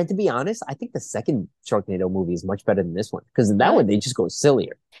and to be honest, I think the second Sharknado movie is much better than this one because in that Really? one they just go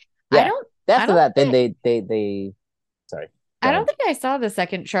sillier. I Yeah. don't I After don't that, then think they sorry, go I don't ahead. think I saw the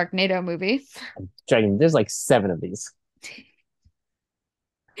second Sharknado movie. Dragon, there's like seven of these.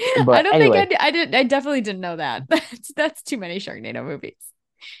 I But don't think anyway, I definitely didn't know that. That's too many Sharknado movies.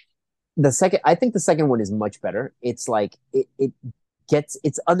 I think the second one is much better. It's like it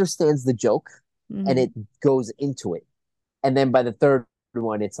understands the joke and Hmm. it goes into it. And then by the third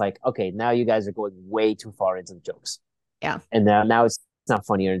one, it's like, okay, now you guys are going way too far into the jokes. Yeah. And now it's not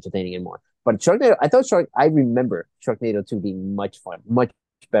funny or entertaining anymore. But I remember Sharknado 2 being much fun, much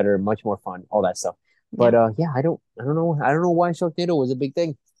better, much more fun, all that stuff. Yeah. But yeah, I don't know why Sharknado was a big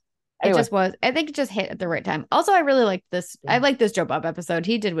thing. It Anyway, just was. I think it just hit at the right time. Also, I really liked this. I like this Joe Bob episode.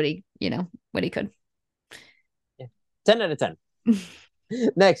 He did what he could. yeah. 10 out of 10.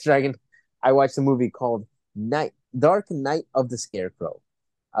 Next, Dragon, I watched a movie called Dark Night of the Scarecrow,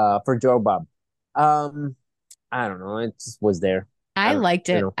 for Joe Bob. Um, I don't know, it just was there. I I don't, liked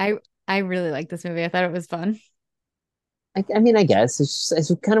you it. know, I really liked this movie. I thought it was fun. I mean, I guess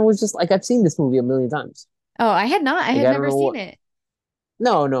it kind of was just like I've seen this movie a million times. Oh, I had not. I Like had I don't never know seen what. it.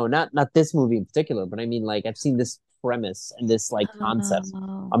 No, not this movie in particular, but I mean, like I've seen this premise and this like concept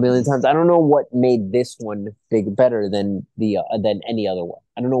Oh. a million times. I don't know what made this one better than the than any other one.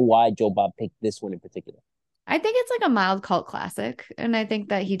 I don't know why Joe Bob picked this one in particular. I think it's like a mild cult classic, and I think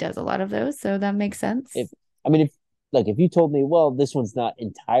that he does a lot of those, so that makes If sense. I mean, if you told me, well, this one's not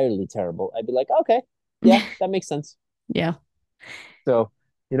entirely terrible, I'd be like, okay, yeah, that makes sense. Yeah. So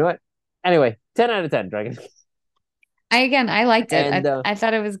you know what? Anyway, 10 out of 10, Dragon. I liked it. And I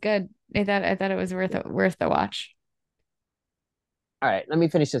thought it was good. I thought it was yeah. worth the watch. All right, let me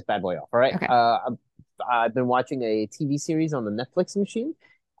finish this bad boy off. All right. Okay. I've been watching a TV series on the Netflix machine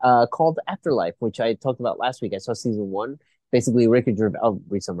called Afterlife, which I talked about last week. I saw season one. Basically, I'll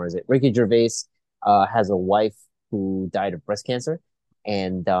re-summarize it. Ricky Gervais has a wife who died of breast cancer,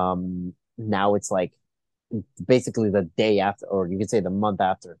 and now it's like basically the day after, or you could say the month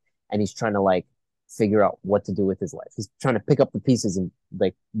after, and he's trying to like figure out what to do with his life. He's trying to pick up the pieces and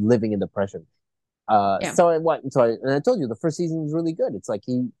like living in depression. Yeah. And I told you the first season was really good. It's like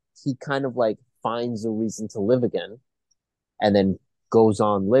he kind of like finds a reason to live again, and then goes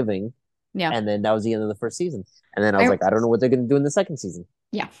on living, Yeah. and then that was the end of the first season. And then I was I like, I don't know what they're gonna do in the second season.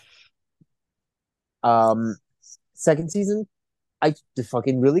 yeah. Um, Second season, I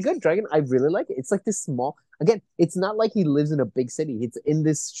fucking really good. Dragon, I really like it. It's like this small. Again, it's not like he lives in a big city. It's in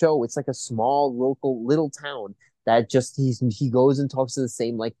this show. It's like a small local little town that just he goes and talks to the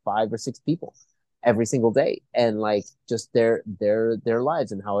same like 5 or 6 people every single day, and like just their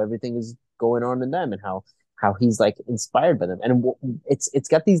lives and how everything is going on in them, and how he's like inspired by them. And it's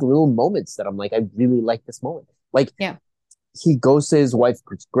got these little moments that I'm like, I really like this moment. Like Yeah. he goes to his wife's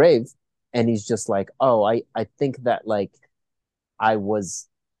grave, and he's just like, oh, I think that like I was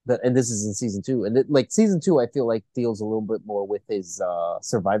and this is in season two, and like season two, I feel like deals a little bit more with his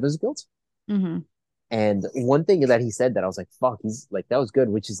survivor's guilt. Mm-hmm. And one thing that he said that I was like, fuck, he's like, that was good,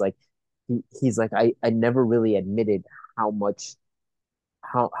 which is like, he's like, I never really admitted how much,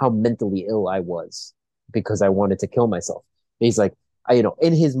 how mentally ill I was because I wanted to kill myself. He's like,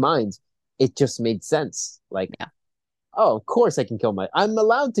 in his mind, it just made sense. Like, Yeah. oh, of course I can I'm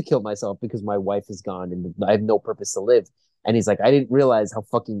allowed to kill myself because my wife is gone and I have no purpose to live. And he's like, I didn't realize how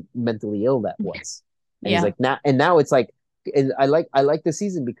fucking mentally ill that was. And he's Yeah. like, now it's like, and I like the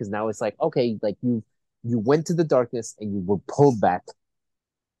season because now it's like, okay, like you went to the darkness and you were pulled back.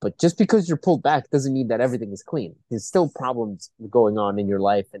 But just because you're pulled back doesn't mean that everything is clean. There's still problems going on in your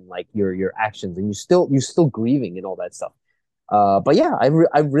life and like your actions, and you're still grieving and all that stuff. But yeah, I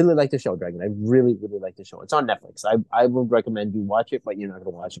really like the show, Dragon. I really really like the show. It's on Netflix. I would recommend you watch it, but you're not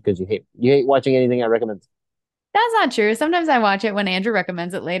gonna watch it because you hate watching anything I recommend. That's not true. Sometimes I watch it when Andrew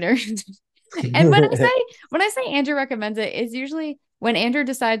recommends it later. And when I say Andrew recommends it, it's usually when Andrew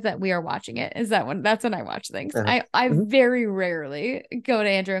decides that we are watching it. That's when I watch things. Uh-huh. I Mhm. very rarely go to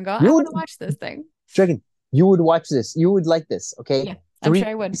Andrew and go, I You want would to watch this thing. Dragon. You would watch this. You would like this. Okay, Yeah, I'm sure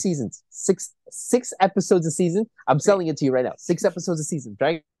three I would. seasons, six episodes a season. I'm Right. selling it to you right now. 6 episodes a season,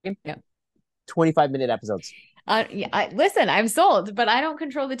 Dragon. Yeah. 25-minute episodes. Yeah, listen, I'm sold, but I don't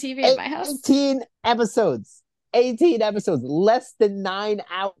control the TV at my house. 18 episodes. 18 episodes. Less than 9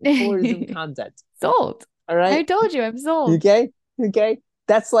 hours of content. Sold. All I right. told you I'm sold. Okay. Okay.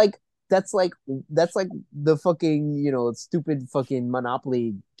 That's like the fucking, stupid fucking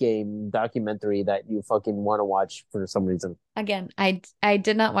Monopoly game documentary that you fucking want to watch for some reason. Again, I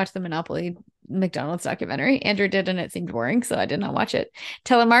did not watch the Monopoly McDonald's documentary. Andrew did, and it seemed boring, so I did not watch it.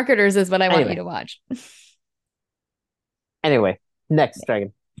 Telemarketers is what I want you Anyway. to watch. Anyway. Next,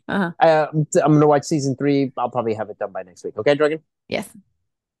 Dragon. Uh-huh. I'm gonna watch season 3. I'll probably have it done by next week. Okay, Dragon? Yes.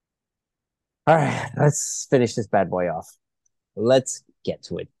 All right, let's finish this bad boy off. Let's get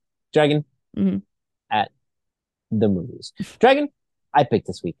to it. Dragon, Mm-hmm. at the movies. Dragon, I picked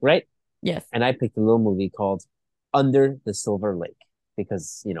this week, right? Yes. And I picked a little movie called Under the Silver Lake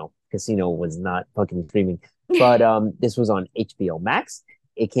because, Casino was not fucking streaming. But this was on HBO Max.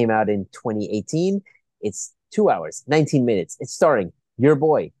 It came out in 2018. It's 2 hours, 19 minutes. It's starring your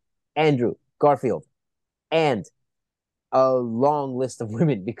boy, Andrew Garfield, and a long list of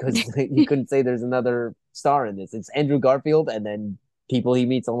women because you couldn't say there's another star in this. It's Andrew Garfield and then people he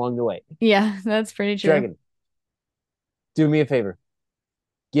meets along the way. Yeah, that's pretty true. Dragon, do me a favor.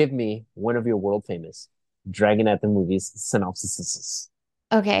 Give me one of your world famous Dragon at the Movies synopsises.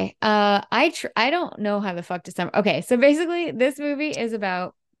 Okay. I don't know how the fuck to sum. Okay, so basically this movie is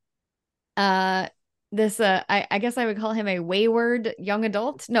about uh this I guess I would call him a wayward young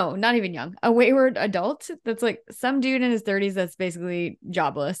adult. No, not even young. A wayward adult that's like some dude in his 30s that's basically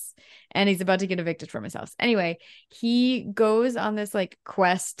jobless and he's about to get evicted from his house. Anyway, he goes on this like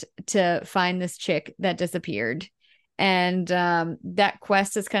quest to find this chick that disappeared. And that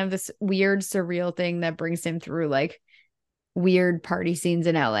quest is kind of this weird surreal thing that brings him through like weird party scenes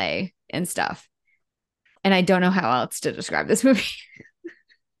in LA and stuff. And I don't know how else to describe this movie.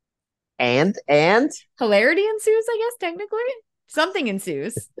 And Hilarity ensues, I guess, technically. Something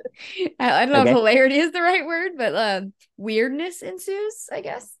ensues. I don't know if okay. hilarity is the right word, but weirdness ensues, I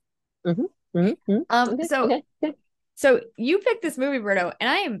guess. Mm-hmm, mm-hmm, mm-hmm. Okay, So okay, okay. so you picked this movie, Berto, and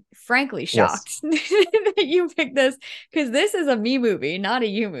I am frankly Yes. shocked that you picked this because this is a me movie, not a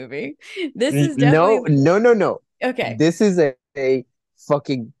you movie. This is No, definitely no, no, no. okay. This is a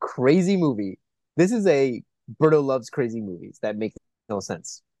fucking crazy movie. This is a Berto loves crazy movies that make no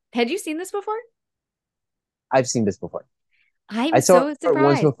sense. Had you seen this before? I've seen this before. I'm I saw so it once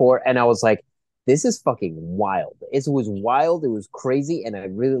surprised. before and I was like, this is fucking wild. It was wild, it was crazy, and I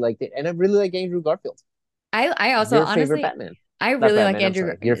really liked it. And I really like Andrew Garfield. I also Your favorite honestly Batman. I Not really like Batman, I'm Andrew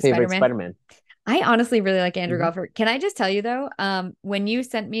sorry. Your favorite Spider-Man. Spider-Man. I honestly really like Andrew Hmm. Garfield. Can I just tell you though, when you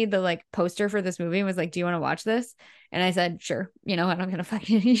sent me the like poster for this movie and was like, "Do you want to watch this?" And I said, "Sure." You know, and I'm gonna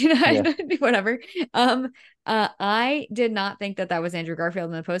fucking, Yeah. whatever. Um, I did not think that that was Andrew Garfield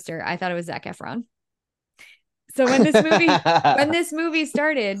in the poster. I thought it was Zac Efron. So when this movie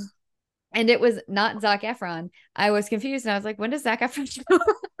started and it was not Zac Efron, I was confused and I was like, "When does Zac Efron show?"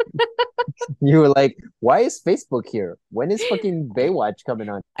 You were like, why is Facebook here? When is fucking Baywatch coming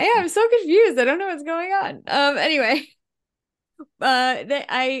on? Yeah, I'm so confused. I don't know what's going on. Anyway,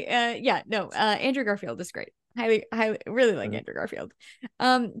 yeah, no, Andrew Garfield is great. Highly really like Mhm. Andrew Garfield.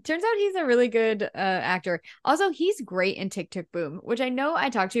 Turns out he's a really good actor. Also, he's great in Tick Tick Boom, which I know I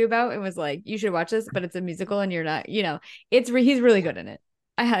talked to you about and was like, you should watch this, but it's a musical and you're not, he's really good in it.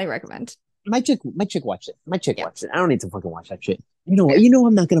 I highly recommend. My chick watched it. My chick Yeah. watched it. I don't need to fucking watch that shit. Fair. You know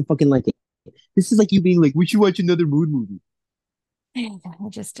I'm not gonna fucking like it. This is like you being like, we should watch another mood movie.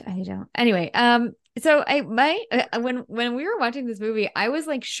 I don't. Anyway, so when we were watching this movie, I was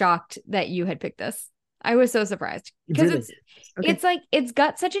like shocked that you had picked this. I was so surprised because Really? Okay. it's like it's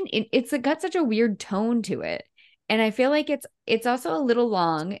got such a weird tone to it, and I feel like it's also a little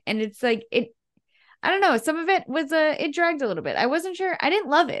long, and it's like it. I don't know. Some of it was it dragged a little bit. I wasn't sure. I didn't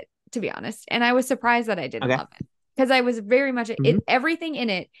love it, to be honest, and I was surprised that I didn't Okay. love it because I was very much Hmm. everything in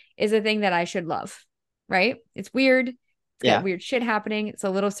it is a thing that I should love. Right? It's weird. It's got Yeah. weird shit happening. It's a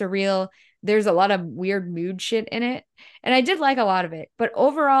little surreal. There's a lot of weird mood shit in it, and I did like a lot of it. But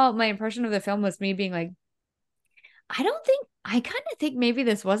overall, my impression of the film was me being like, I kind of think maybe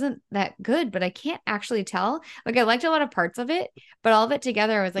this wasn't that good, but I can't actually tell. Like I liked a lot of parts of it, but all of it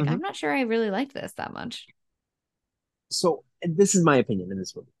together, I was like, Hmm. I'm not sure I really liked this that much. So this is my opinion in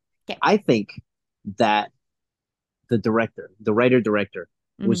this movie. Okay. I think that the writer director,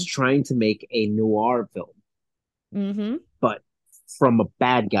 was Mm-hmm. trying to make a noir film, Mm-hmm. but from a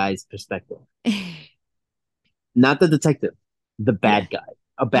bad guy's perspective. Not the detective, the Yeah. bad guy.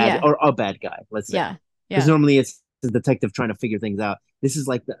 Yeah. A bad guy, let's say. Yeah. Because Yeah. normally it's the detective trying to figure things out. This is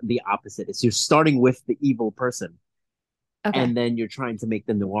like the opposite. It's you're starting with the evil person Okay. and then you're trying to make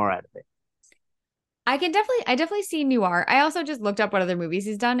the noir out of it. I definitely see Noir. I also just looked up what other movies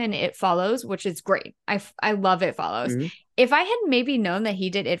he's done and It Follows, which is great. I love It Follows. Mm-hmm. If I had maybe known that he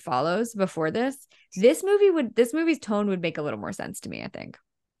did It Follows before this movie's tone would make a little more sense to me, I think.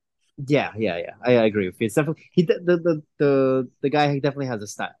 Yeah. I agree with you. It's definitely the guy definitely has a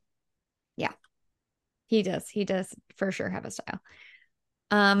style. Yeah, he does. He does for sure have a style.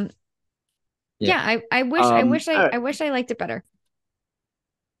 Um, Yeah. yeah, All right. I wish I liked it better.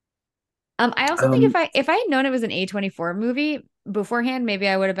 I also think Um, if I had known it was an A24 movie beforehand, maybe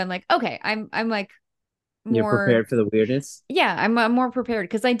I would have been like, okay, I'm like you're more, prepared for the weirdness. yeah, I'm more prepared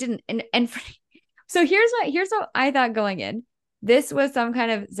because I didn't so here's what I thought going in. This was some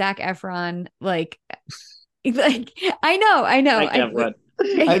kind of Zac Efron like I know. Zac Efron.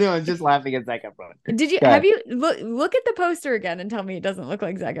 I know. I'm just laughing at Zac Efron. Did you have God, you look at the poster again and tell me it doesn't look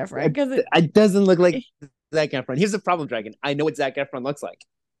like Zac Efron because it doesn't look like Zac Efron. Here's the problem, Dragon. I know what Zac Efron looks like.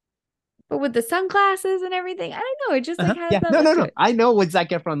 but with the sunglasses and everything, I don't know. It just like Uh-huh. has Yeah. that No, look no, to no. it. I know what Zac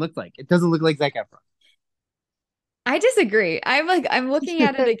Efron looks like. It doesn't look like Zac I disagree. I'm looking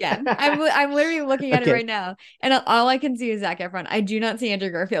at it again. Efron. I'm literally looking at it Okay. right now, and all I can see is Zac Efron. I do not see Andrew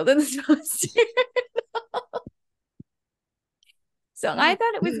Garfield in this poster. So I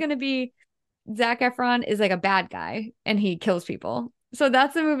thought it was gonna be Zac Efron is like a bad guy and he kills people. So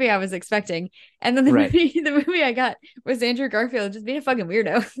that's the movie I was expecting. And then Right. the movie I got was Andrew Garfield just being a fucking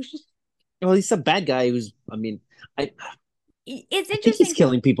weirdo. Well, he's a bad guy who's, I mean, I, It's I think he's interesting because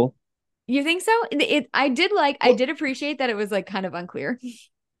killing people. you think so? I Well, did appreciate that it was like kind of unclear.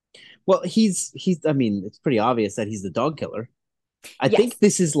 well, I mean, it's pretty obvious that he's the dog killer. I Yes. think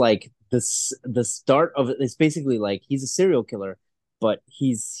this is like the start of it. It's basically like he's a serial killer, but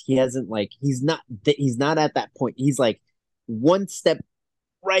he hasn't like he's not at that point. He's like one step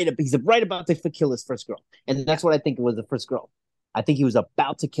right up. He's right about to kill his first girl, and Yeah. that's what I think it was the first girl. I think he was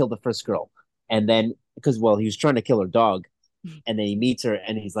about to kill the first girl, and then because well, he was trying to kill her dog, and then he meets her,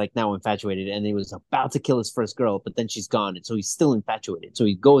 and he's like now infatuated, and he was about to kill his first girl, but then she's gone, and so he's still infatuated. So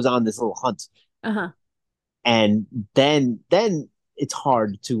he goes on this little hunt, Uh-huh. and then it's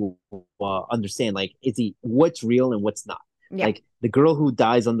hard to understand like is he what's real and what's not. Yeah. Like the girl who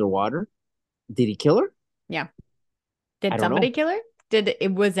dies underwater, did he kill her? Yeah. I Did don't somebody know. kill her?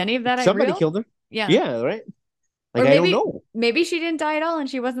 Was any of that Somebody real? killed her. Yeah. Yeah, right. Or Like I don't know. maybe she didn't die at all and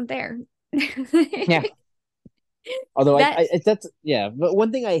she wasn't there. Yeah. Although That that's yeah. But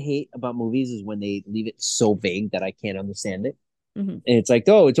one thing I hate about movies is when they leave it so vague that I can't understand it. Mhm. And it's like,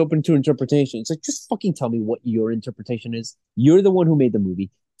 oh, it's open to interpretation. It's like, just fucking tell me what your interpretation is. You're the one who made the movie.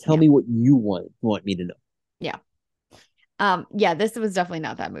 Tell Yeah. me what you want me to know. Yeah. Yeah, this was definitely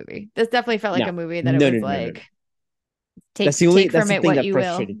not that movie. This definitely felt like No, a movie that it no, no, was no, no, no. like take That's from the it thing what that you will.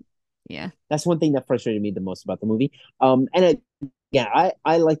 frustrated. Yeah. That's one thing that frustrated me the most about the movie. Yeah,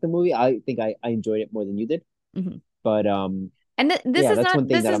 I like the movie. I think I enjoyed it more than you did. Hmm. But And yeah, that's one thing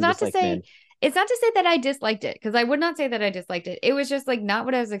this that is I'm not just to like, say man, it's not to say that I disliked it because I would not say that I disliked it. It was just like not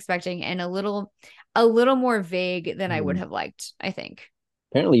what I was expecting and a little more vague than I would hmm. have liked, I think.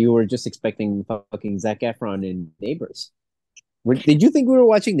 Apparently you were just expecting fucking Zac Efron in Neighbors. Did you think we were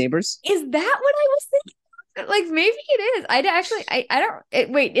watching Neighbors? Is that what I was thinking? Like maybe it is. I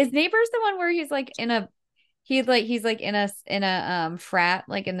don't wait, is Neighbors the one where he's like in a frat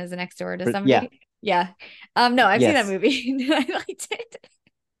like in his next door to Yeah, somebody? Yeah. No, I've seen that yes. movie. I liked it.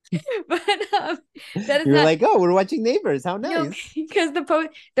 But that is You were not like, oh, we're watching Neighbors. How no, nice. because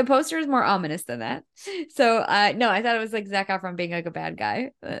the poster is more ominous than that. So no, I thought it was like Zac Efron being like a bad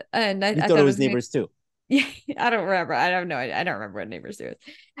guy, and You I thought thought it it was was me. Neighbors too. Yeah, I don't remember. I have no idea. I don't remember what Neighbors 2 is.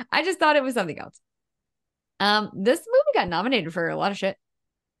 I just thought it was something else. This movie got nominated for a lot of shit.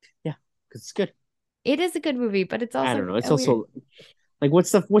 Yeah, because it's good. It is a good movie, but it's I also don't know. It's a weird also like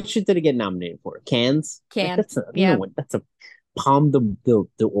what shit did it get nominated for? Cans? Like can. that's a you know Yeah, what? That's a Palm the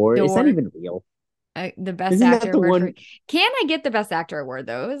or. It's not door. even real. The best Isn't that actor the award for one? can I get the best actor award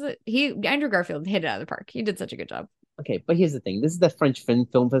though? Is it he Andrew Garfield hit it out of the park. He did such a good job. Okay, but here's the thing. This is the French Film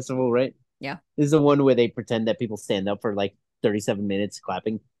Festival, right? Yeah. This is the one where they pretend that people stand up for like 37 minutes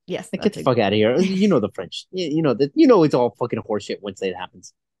clapping. Yes, Like, get that's the a fuck out of here. You know the French. You know that. You know it's all fucking horseshit once it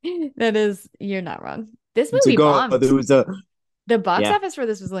happens. that is you're not wrong. This It's movie like, oh, bombed. there was a The box yeah, office for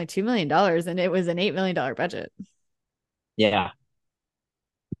this was only $2 million and it was an $8 million budget. yeah.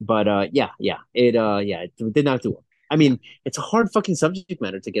 But yeah, it did not do well. I No, mean, it's a hard fucking subject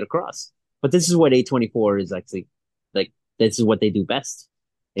matter to get across. But this is what A24 is actually like. This is what they do best.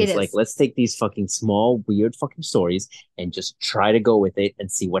 it It's like, is. let's take these fucking small, weird fucking stories and just try to go with it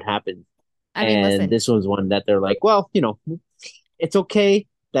and see what happens. I mean, And listen, this was one that they're like, well, it's okay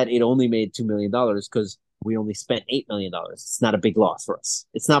that it only made $2 million because we only spent $8 million. It's not a big loss for us.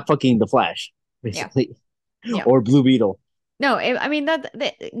 It's yeah, not fucking The Flash, yeah, basically, yeah. or Blue Beetle. No, I mean that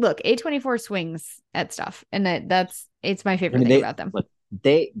look, A24 swings at stuff, and that's it's my I favorite mean, thing about them.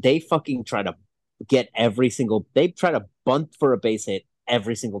 they fucking try to get every single. They try to bunt for a base hit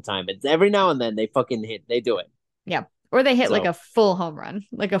every single time. It's every now and then they fucking hit. They do it. Yeah. Or they hit like So a full home run,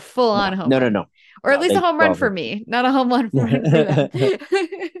 like a full on no, home no, no, run, no, or at no. least a They home run well, for me, not a home run for them. they,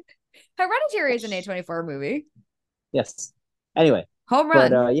 Hereditary is an A24 movie. yes. Anyway, Home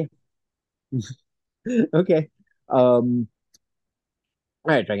but run. yeah, okay.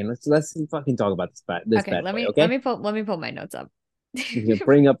 All right, Dragon. Let's fucking talk about this Okay, bad boy. Okay, let me pull my notes up. you can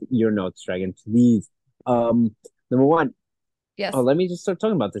bring up your notes, Dragon, please. Number one. Oh, Yes. let me just start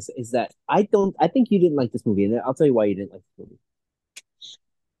talking about this. Is that I don't. I think you didn't like this movie, and I'll tell you why you didn't like this movie.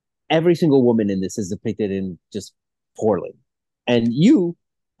 Every single woman in this is depicted in just poorly, and you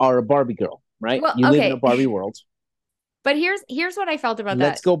are a Barbie girl, right? Well, You live in a okay. Barbie world. But here's what I felt about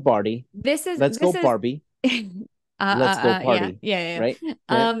Let's that. go, Barbie. Let's go, This is Barbie. Let's go, yeah, party. yeah, yeah, Right? yeah.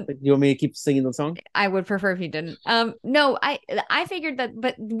 Right? You want me to keep singing the song? I would prefer if you didn't. No, I figured that,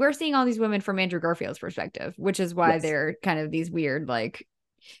 but we're seeing all these women from Andrew Garfield's perspective, which is why Yes. they're kind of these weird, like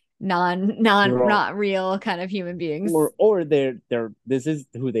They're all not real kind of human beings. or they're this is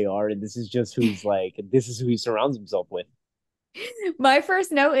who they are, and this is just who's like this is who he surrounds himself with. My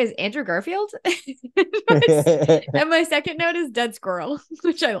first note is Andrew Garfield, and my second note is Dead Squirrel,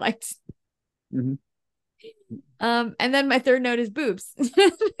 which I liked. Mm-hmm. And then my third note is boobs.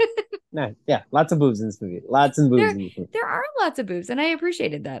 Nah, yeah, lots of boobs in this movie. Lots of boobs there in this movie. there are lots of boobs, and I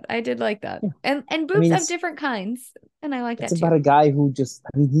appreciated that. I did like that. Yeah. And I boobs mean, of different kinds, and I like it's that too. about a guy who just,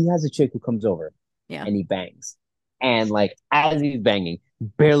 I mean, he has a chick who comes over Yeah. and he bangs. And like, as he's banging,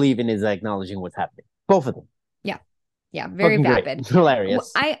 barely even is acknowledging what's happening. Both of them. Yeah. Yeah, very Fucking great. vapid.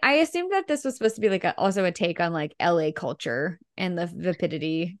 Hilarious. I assumed that this was supposed to be like also a take on like LA culture and the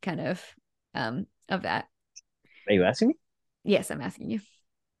vapidity kind of that. Are you asking me? Yes, I'm asking you.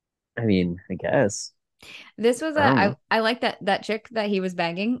 I mean, I guess. This was I don't know. I like that chick that he was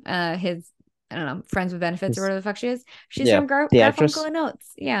banging. His I don't know, friends with benefits or It's- whatever the fuck she is. She's yeah. from The Garfunkel actress? and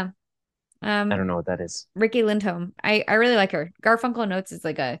Oates. Yeah. I Um, don't know what that is. Ricky Lindholm. I really like her. Garfunkel and Oates is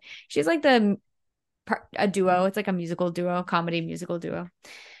like she's like a duo. It's like a musical duo, comedy musical duo.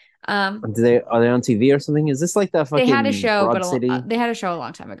 Um, Are they on TV or something? Is this like that they had a fucking show, Broad City they had a show a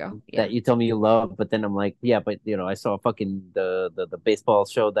long time ago. Yeah. that you tell me you love? But then I'm like, yeah, but I saw fucking the baseball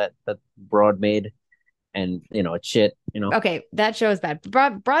show that Broad made, and it's shit. Okay, that show is bad.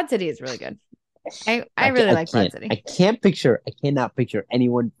 Broad City is really good. I really like Broad I City. can't picture. I cannot picture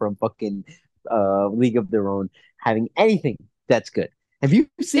anyone from fucking League of Their Own having anything that's good. Have you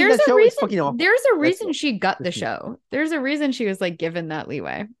seen There's that a show? It's reason. fucking awful. There's a That's reason she got the just me. show. There's a reason she was like given that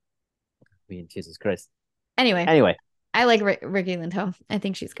leeway. I mean, Jesus Christ. Anyway, Anyway, I like Ricky Lindholm. I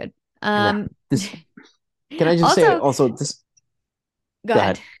think she's good. nah. This can I just say Also, also this? go Go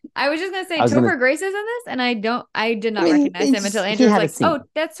ahead. ahead. I was just gonna say I was gonna. Topher Grace is in this, and I did I not mean, recognize him until he Andrew was had a like, "Oh, scene.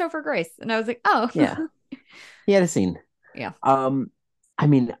 that's Topher Grace," and I was like, "Oh, Yeah, he had a scene. yeah, Um, I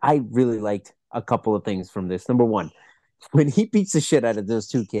mean, I really liked a couple of things from this. Number one, when he beats the shit out of those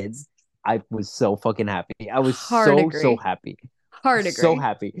two kids, I was so fucking happy. I was hard so agree, happy. hard So agree."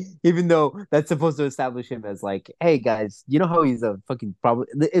 happy. Even though that's supposed to establish him as like, hey guys, you know how he's a fucking problem.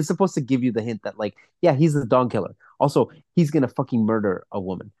 It's supposed to give you the hint that like, yeah, he's a dog killer. Also, he's gonna fucking murder a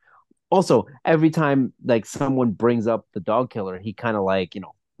woman. Also, every time like someone brings up the dog killer, he kind of like,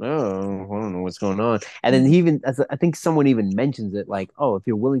 oh, I don't know what's going on. And then he Mhm. even, as I think someone even mentions it, like, oh, if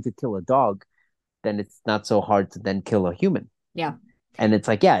you're willing to kill a dog, then it's not so hard to then kill a human. Yeah, And it's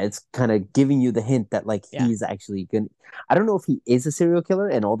like, yeah, it's kind of giving you the hint that like yeah. he's actually gonna. I don't know if he is a serial killer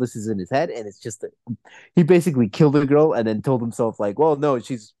and all this is in his head, and it's just that he basically killed a girl and then told himself like, well, no,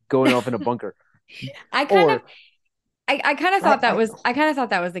 she's going off in a bunker. I kind of Or I kind of thought that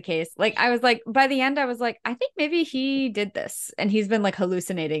I was the case. Like I was like by the end I was like I think maybe he did this and he's been like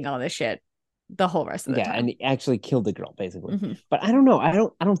hallucinating all this shit the whole rest of the yeah, and time. he actually killed the girl basically. Hmm. But I don't know. I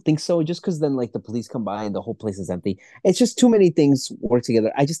don't think so. Just because then like the police come by and the whole place is empty. It's just too many things work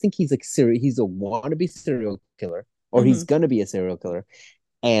together. I just think he's like serial. He's a wannabe serial killer, or Hmm. he's gonna be a serial killer.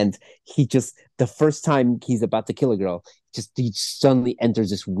 And he just the first time he's about to kill a girl, just he suddenly enters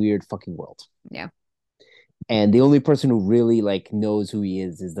this weird fucking world. Yeah. And the only person who really like knows who he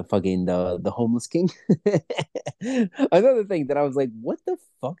is the fucking the homeless king. Another thing that I was like, what the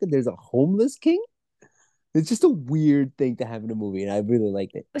fuck? There's a homeless king? It's just a weird thing to have in a movie, and I really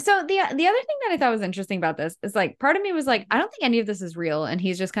liked it. So the other thing that I thought was interesting about this is like part of me was like I don't think any of this is real and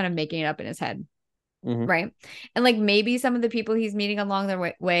he's just kind of making it up in his head. Mm-hmm. Right. And like maybe some of the people he's meeting along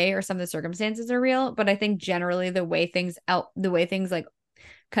the way or some of the circumstances are real, but I think generally the way things like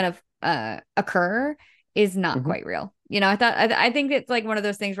kind of occur is not Mm-hmm. quite real. I think it's like one of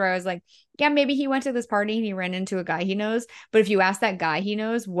those things where I was like, yeah, maybe he went to this party and he ran into a guy he knows, but if you ask that guy he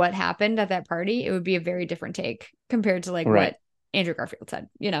knows what happened at that party, it would be a very different take compared to like Right. what Andrew Garfield said.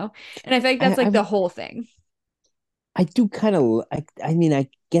 And I feel like I, that's like the I whole thing. I do kind of I mean I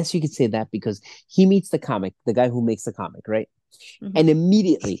guess you could say that because he meets the comic, the guy who makes the comic, right? Hmm. And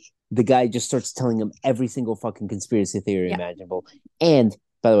immediately the guy just starts telling him every single fucking conspiracy theory Yeah. imaginable. And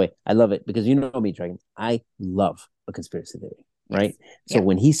by the way, I love it because you know me, Dragon. I love a conspiracy theory, right? Yes. So Yeah.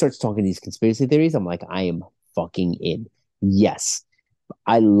 when he starts talking these conspiracy theories, I'm like, I am fucking in. Yes,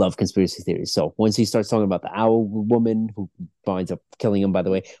 I love conspiracy theories. So once he starts talking about the owl woman who winds up killing him, by the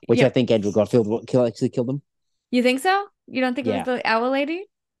way, which I Yep. think Andrew Garfield actually killed him. You think so? You don't think it was Yeah, the owl lady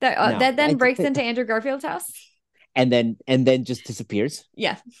no, that then breaks into Andrew Garfield's house? and then just disappears.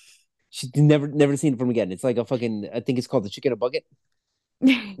 Yeah. She never seen it from again. It's like a fucking. I think it's called the chicken a bucket.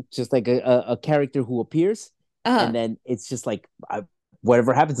 It's just like a character who appears, Uh, and then it's just like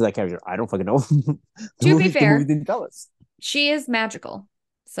whatever happens to that character. I don't fucking know. to be The movie fair, didn't tell us. she is magical.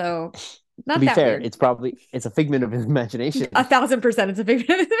 So To not be that fair, weird. it's a figment of his imagination. 1,000% it's a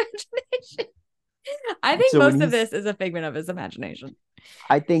figment of his imagination. I think So when most of he's this is a figment of his imagination.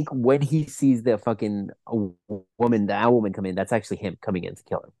 I think when he sees the fucking woman, the owl woman come in, that's actually him coming in to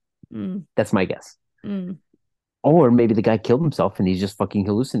kill him. Mm, That's my guess. mm, Or maybe the guy killed himself and he's just fucking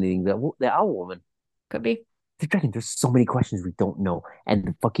hallucinating the owl woman. could be. The dragon, there's so many questions we don't know. And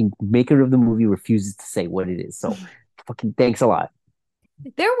the fucking maker of the movie refuses to say what it is. So fucking thanks a lot.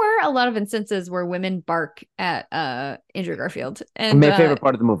 There were a lot of instances where women bark at Andrew Garfield. And My favorite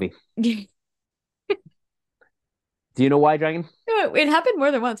part of the movie. Do you know why, Dragon? it happened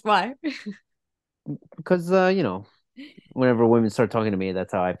more than once. Why? Because whenever women start talking to me,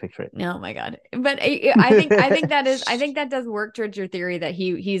 that's how I picture it. Oh my god! But I think that does work towards your theory that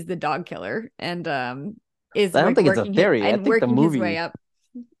he's the dog killer and is I don't like think it's a theory. working his way up.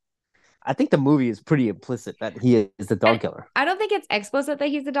 I think the movie is pretty implicit that he is the And dog killer. I don't think it's explicit that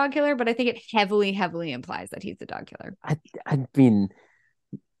he's the dog killer, but I think it heavily implies that he's the dog killer. I mean,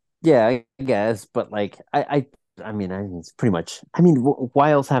 yeah, I guess, but like I mean, it's pretty much. I mean,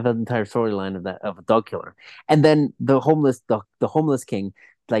 why else have that entire storyline of a dog killer? And then the homeless king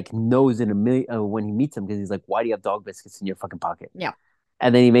like knows in a million when he meets him because he's like, why do you have dog biscuits in your fucking pocket? Yeah.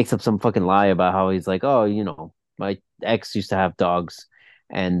 And then he makes up some fucking lie about how he's like, oh, my ex used to have dogs,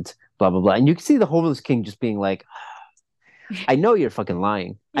 and blah blah blah. And you can see the homeless king just being like, I know you're fucking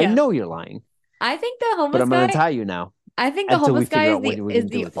lying. I Yeah. know you're lying. I think the But homeless I'm gonna guy. tie you now I think the until we homeless guy figure out what we're is gonna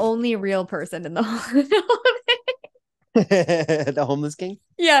do the with you. only real person in the whole. The homeless king.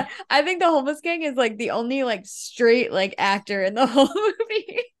 Yeah, I think the homeless gang is like the only like straight like actor in the whole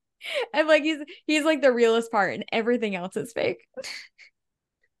movie. And like he's like the realest part and everything else is fake.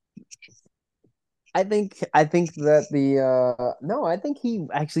 I think that the no, I think he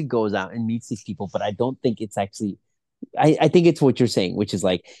actually goes out and meets these people, but I don't think it's actually I think it's what you're saying, which is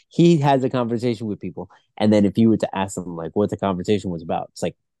like he has a conversation with people, and then if you were to ask them like what the conversation was about, it's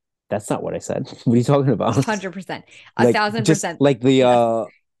like that's not what I said. What are you talking about? 100%. A Like thousand just percent. like Yes.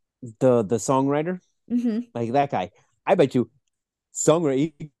 the songwriter, Hmm. like that guy. I bet you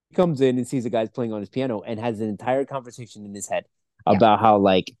songwriter he comes in and sees a guy playing on his piano and has an entire conversation in his head Yeah. about how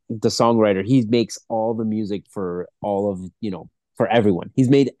like the songwriter he makes all the music for all of for everyone. He's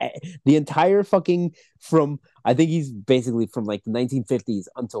made the entire fucking from I think he's basically from like the 1950s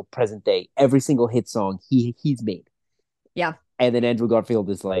until present day. Every single hit song he's made. Yeah. And then Andrew Garfield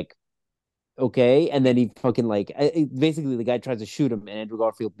is like okay, and then he fucking like basically the guy tries to shoot him and Andrew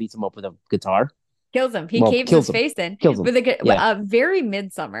Garfield beats him up with a guitar. Kills him. He Well, caves his kills him. face in Kills him. with Yeah. a very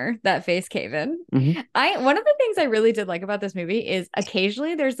midsummer that face cave in. Mm-hmm. I One of the things I really did like about this movie is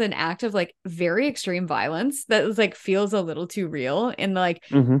occasionally there's an act of like very extreme violence that is like feels a little too real in the like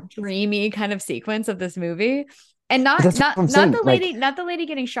Mm-hmm. dreamy kind of sequence of this movie. And But that's what I'm saying. Like not the lady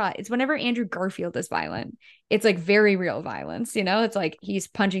getting shot. It's whenever Andrew Garfield is violent. It's like very real violence, you know? It's like he's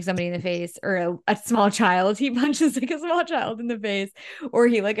punching somebody in the face or a small child. He punches like a small child in the face or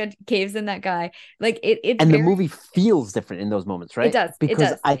he like caves in that guy. Like it's and the very movie feels different in those moments, it right? does. It Because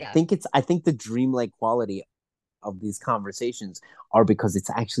does. Yeah. I think the dreamlike quality of these conversations are because it's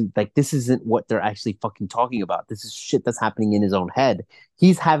actually like this isn't what they're actually fucking talking about. This is shit that's happening in his own head.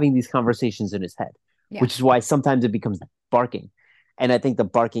 He's having these conversations in his head, Yeah. which is why sometimes it becomes barking. And I think the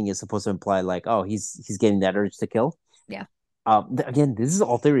barking is supposed to imply like, oh, he's getting that urge to kill. Yeah. Again, this is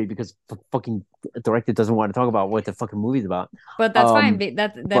all theory because the fucking director doesn't want to talk about what the fucking movie's about. But that's fine. Um,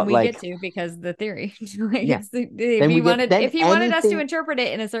 That's then but we get like, to because the theory. Like yeah, it's then we get then if he wanted us to anything interpret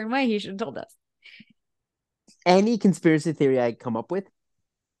it in a certain way, he should have told us. any conspiracy theory I come up with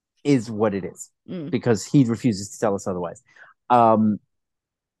is what it is Mm. because he refuses to tell us otherwise. Um,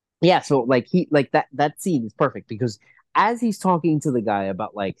 yeah, so like he like that scene is perfect because as he's talking to the guy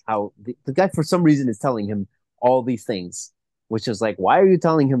about like how the guy for some reason is telling him all these things, which is like, why are you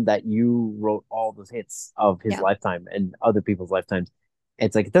telling him that you wrote all those hits of his Yeah. lifetime and other people's lifetimes?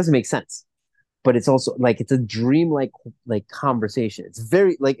 It's like it doesn't make sense. But it's also like it's a dreamlike like conversation. It's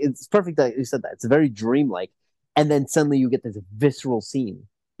very like it's perfect that you said that. It's very dreamlike, and then suddenly you get this visceral scene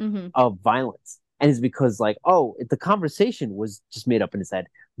Hmm. of violence, and it's because like oh, the conversation was just made up in his head.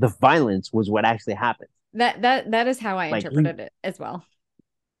 The violence was what actually happened. That is how I Like he interpreted it as well.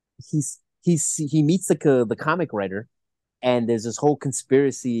 he meets the comic writer, and there's this whole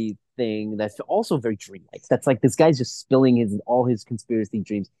conspiracy thing that's also very dreamlike. That's like this guy's just spilling his all his conspiracy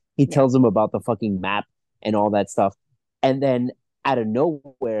dreams. He Yeah. tells him about the fucking map and all that stuff, and then out of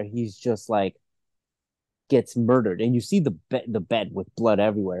nowhere, he's just like gets murdered, and you see the bed with blood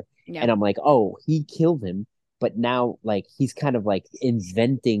everywhere, Yeah. and I'm like, oh, he killed him, but now like he's kind of like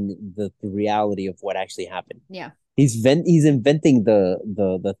inventing the reality of what actually happened. Yeah. He's inventing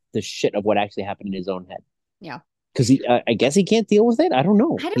the shit of what actually happened in his own head Yeah. because I guess he can't deal with it. I don't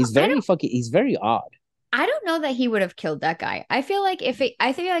know. I don't He's very odd. I don't know that he would have killed that guy. I feel like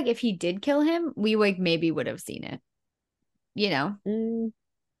if he did kill him, we like maybe would have seen it, you know, Mm,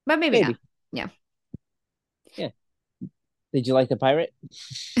 but maybe not. maybe. Yeah. Yeah. Did you like the pirate?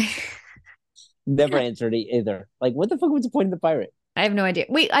 Never answered it either. Like, what the fuck was the point of the pirate? I have no idea.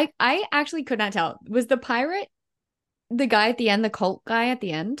 Wait, I actually could not tell. Was the pirate the guy at the end, the cult guy at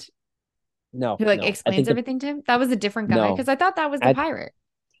the end, No, who like no. I explains think the everything to him? That was a different guy no. because I thought that was the I pirate.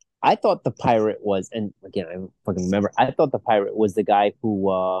 I thought the pirate was, and again, I don't fucking remember. I thought the pirate was the guy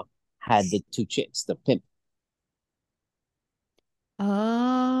who had the two chicks, the pimp.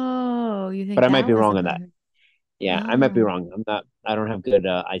 Oh, you But think I might that be was wrong the on that. pirate? Yeah, I might be Oh, wrong. I'm not. I don't have good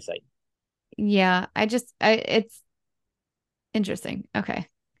eyesight. yeah. I it's interesting. Okay.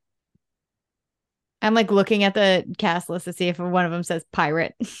 I'm like looking at the cast list to see if one of them says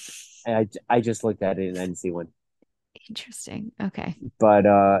pirate. I just looked at it and I didn't see one. Interesting. Okay. But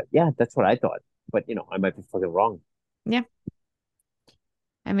yeah, that's what I thought. But I might be fucking wrong. Yeah.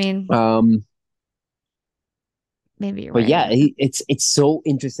 I mean, Um, maybe you're but right. yeah, it's so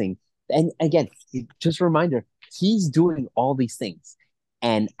interesting. And again, just a reminder, he's doing all these things.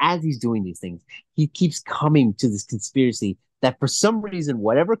 And as he's doing these things, he keeps coming to this conspiracy that for some reason,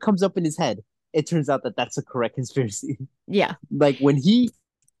 whatever comes up in his head, it turns out that that's a correct conspiracy. Yeah. Like when he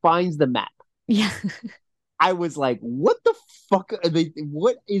finds the map Yeah. I was like, what the fuck are they,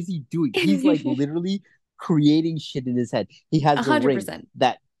 what is he doing? He's like literally creating shit in his head. He has the ring 100%.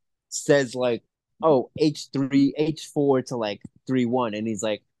 that says like, oh, H3, H4 to like 3-1. And he's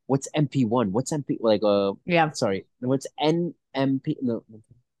like, what's MP1? What's MP like Yeah. sorry, what's NMP no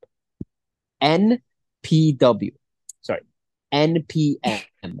NPW. Sorry. NPM.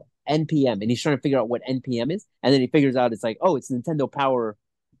 NPM. And he's trying to figure out what NPM is. And then he figures out it's like, oh, it's Nintendo Power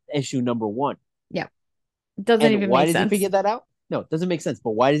issue number one. Yeah. Doesn't And even why make does he sense. figure that out? No, it doesn't make sense.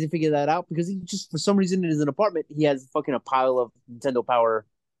 But why does he figure that out? Because he just, for some reason, in his apartment, he has fucking a pile of Nintendo Power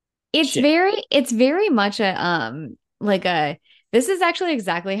shit. It's very much a like a this is actually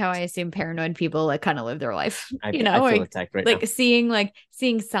exactly how I assume paranoid people like kind of live their life. You I know, feel attacked right now.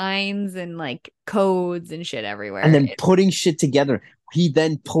 seeing signs and like codes and shit And everywhere. then putting shit together. He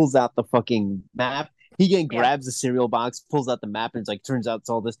then pulls out the fucking map. He again Yeah. grabs the cereal box, pulls out the map, and it's like, turns out it's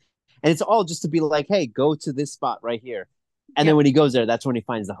all this. And it's all just to be like, hey, go to this spot right here. And then Yep. when he goes there, that's when he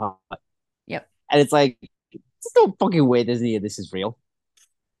finds the hut. Yep. And it's like, there's no fucking way there's any of this is real.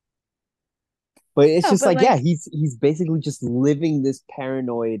 But it's Oh, just but like, yeah, like he's basically just living this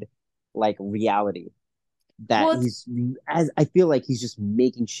paranoid like reality that well, he's as I feel like he's just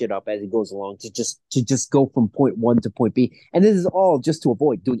making shit up as he goes along to just go from point one to point B. And this is all just to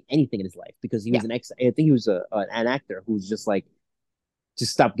avoid doing anything in his life because he yeah. was I think he was an actor who's just like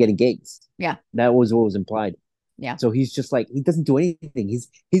just stop getting gigs. Yeah. That was what was implied. Yeah. So he's just like he doesn't do anything. He's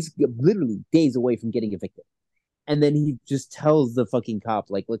literally days away from getting evicted. And then he just tells the fucking cop,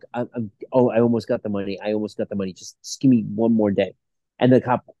 like, look, I almost got the money. I almost got the money. Just give me one more day. And the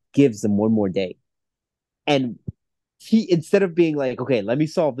cop gives them one more day. And he, instead of being like, okay, let me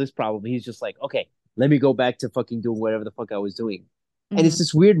solve this problem, he's just like, okay, let me go back to fucking doing whatever the fuck I was doing. And it's Hmm.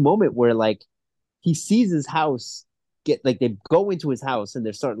 this weird moment where, like, he sees his house get, like, they go into his house and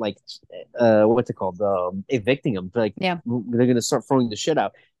they're starting, like, what's it called? Evicting him. Like, Yeah. they're going to start throwing the shit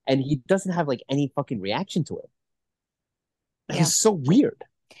out. And he doesn't have, like, any fucking reaction to it. Yeah. It's so weird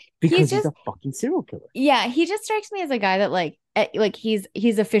He's because he's just a fucking serial killer. yeah, he just strikes me as a guy that like he's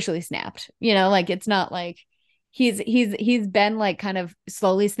officially snapped. You know, like it's not like he's been like kind of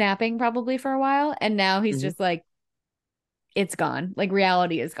slowly snapping probably for a while and now he's Mm-hmm. just like it's gone. Like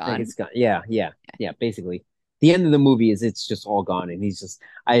reality is Like gone. it's gone. Yeah, yeah, yeah. Basically, the end of the movie is it's just all gone, and he's just.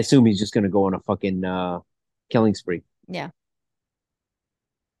 I assume he's just gonna go on a fucking killing spree. Yeah.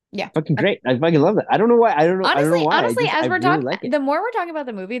 Yeah. Fucking great. I fucking love that. I don't know why. I don't know why. Honestly, I as we're really talking, like it. the more we're talking about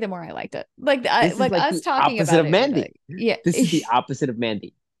the movie, the more I liked it. This is Like like us the talking opposite about of it was Mandy. like, yeah. This is the opposite of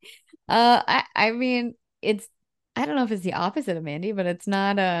Mandy. I mean, it's I don't know if it's the opposite of Mandy, but it's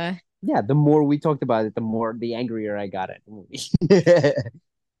not Yeah, the more we talked about it, the angrier I got at the movie.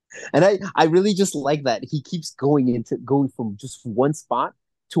 And I really just like that he keeps going from just one spot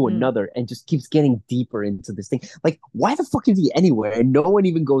to mm, another and just keeps getting deeper into this thing. Like, why the fuck is he anywhere? And no one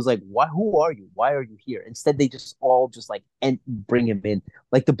even goes like, "Why? Who are you? Why are you here?" Instead, they just all just like and bring him in,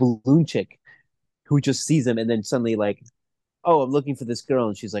 like the balloon chick who just sees him and then suddenly like, "Oh, I'm looking for this girl,"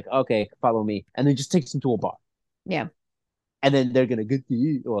 and she's like, "Okay, follow me," and then just takes him to a bar. yeah. And then they're gonna get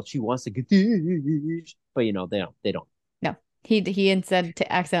the well, she wants to get the, but they don't. They don't. No. He instead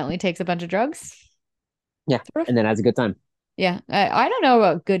accidentally takes a bunch of drugs. Yeah, Sort of. and then has a good time. Yeah. I don't know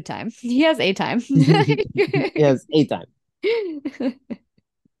about good time. He has a time. Yes, 8 times.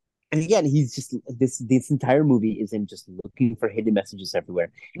 And again, he's just this entire movie is him just looking for hidden messages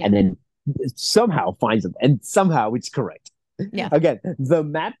everywhere, Yeah. and then somehow finds them, and somehow it's correct. Yeah. Again, the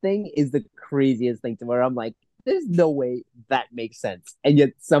map thing is the craziest thing to where I'm like, there's no way that makes sense, and yet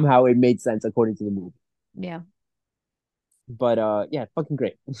somehow it made sense according to the movie. Yeah. But yeah, fucking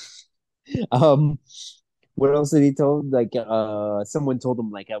great. um, what else did he told? Like, someone told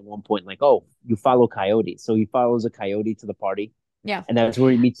him like at one point, like, oh, you follow Coyote, so he follows a coyote to the party, Yeah. and that's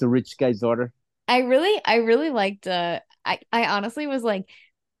where he meets the rich guy's daughter. I really liked I honestly was like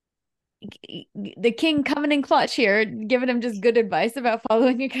the king coming in clutch here, giving him just good advice about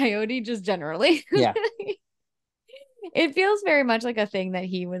following a coyote just generally. Yeah. It feels very much like a thing that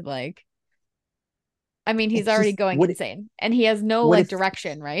he would like. I mean, he's It's already just going insane and he has no what like if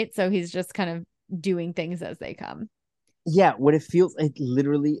direction, right? So he's just kind of doing things as they come. yeah, what it feels it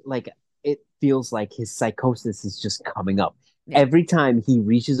literally like it feels like his psychosis is just coming up. Yeah. Every time he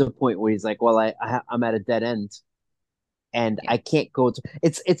reaches a point where he's like, well, I'm at a dead end and Yeah. I can't go to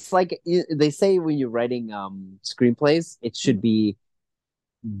it's like they say when you're writing screenplays, it should Mhm. be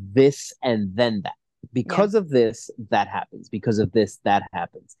this and then that. Yeah. Because of this, that happens. Because of this, that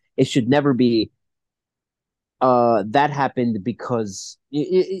happens. It should never be that happened because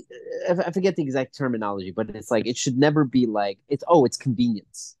I forget the exact terminology, but it's like it should never be like it's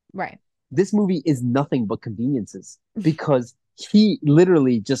convenience. Right. this movie is nothing but conveniences because he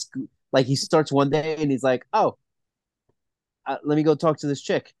literally just like he starts one day and he's like, oh, let me go talk to this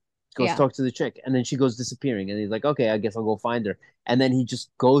chick. Goes Yeah. talk to the chick, and then she goes disappearing, and he's like, okay, I guess I'll go find her. And then he just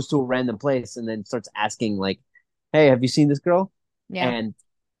goes to a random place and then starts asking like, hey, have you seen this girl? Yeah. And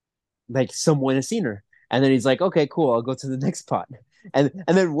like someone has seen her. And then he's like, okay, cool, I'll go to the next spot. And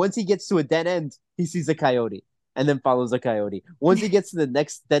then once he gets to a dead end, he sees a coyote and then follows a coyote. Once he gets to the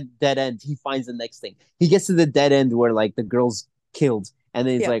next dead end, he finds the next thing. He gets to the dead end where like the girl's killed, and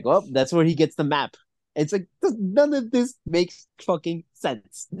then he's Yeah. like, oh, that's where he gets the map. It's like none of this makes fucking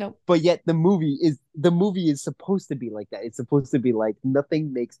sense. Nope. But yet the movie is supposed to be like that. It's supposed to be like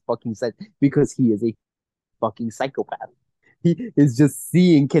nothing makes fucking sense because he is a fucking psychopath. He is just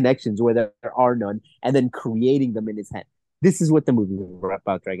seeing connections where there are none and then creating them in his head. This is what the movie is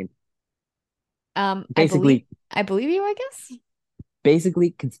about, Dragon. I believe Basically, I believe you, I guess.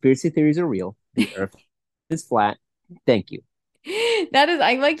 basically, conspiracy theories are real. The Earth is flat. Thank you. That is,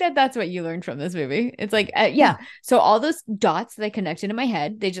 I like that that's what you learned from this movie. It's like, yeah. Yeah, So all those dots that connected in my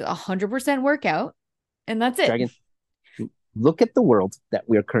head, they just 100% work out, and that's it. Dragon. Look at the world that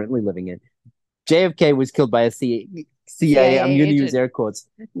we are currently living in. JFK was killed by a CIA. I'm CIA going to use agent. air quotes.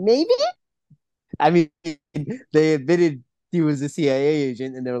 Maybe. I mean, they admitted he was a CIA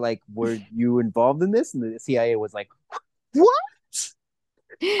agent, and they were like, "Were you involved in this?" And the CIA was like, "What?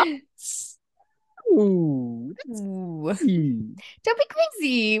 Ooh, that's Ooh. crazy. Don't be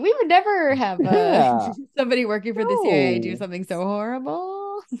crazy. We would never have Yeah, somebody working for the CIA do no." something so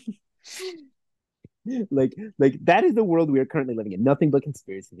horrible. Like that is the world we are currently living in. Nothing but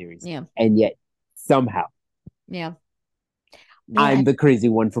conspiracy theories, Yeah. and yet somehow Yeah. I'm Man, the crazy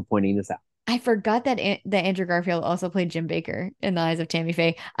one for pointing this out. I forgot that that Andrew Garfield also played Jim Baker in The Eyes of Tammy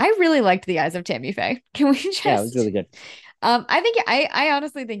Faye. I really liked The Eyes of Tammy Faye. Can we Yeah, it was just really good. I think I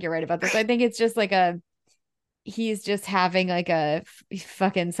honestly think you're right about this. I think it's just like a he's just having like a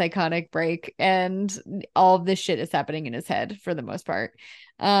fucking psychotic break, and all of this shit is happening in his head for the most part.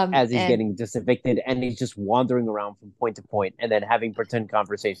 As he's And getting just evicted, and he's just wandering around from point to point, and then having pretend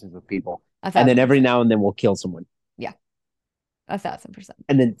conversations with people, a and then thousand every percent. now and then we'll kill someone. Yeah, 1,000%.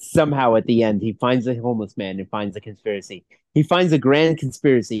 And then somehow at the end, he finds a homeless man and finds a conspiracy. He finds a grand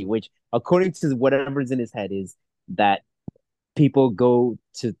conspiracy, which, according to whatever's in his head, is that people go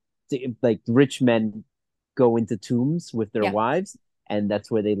to like rich men go into tombs with their Yeah. wives, and that's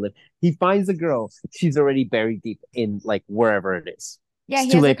where they live. He finds a girl. She's already buried deep in like wherever it is. Yeah, It's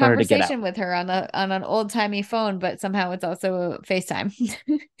he too has a late for her to get out. conversation with her on an old timey phone, but somehow it's also FaceTime.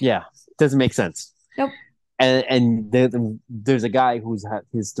 Yeah, doesn't make sense. Nope. And there's a guy who's had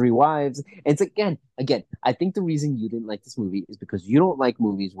his three wives. And it's again. I think the reason you didn't like this movie is because you don't like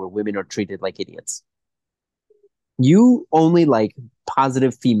movies where women are treated like idiots. You only like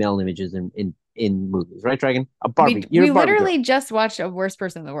positive female images in movies, right, Dragon? A We Barbie. You're we a Barbie girl. literally just watched a worst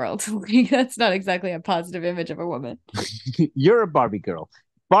person in the world. Like, that's not exactly a positive image of a woman. You're a Barbie girl.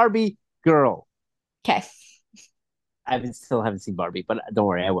 Barbie girl. Okay. Still haven't seen Barbie, but don't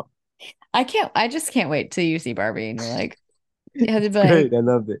worry, I will. I just can't wait till you see Barbie and you're like, you have to It's be like, great. I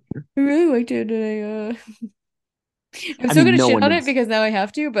loved it. I really liked it. And I'm I still mean, gonna no shit one on it is. because now I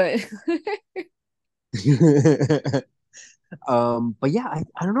have to, but But yeah,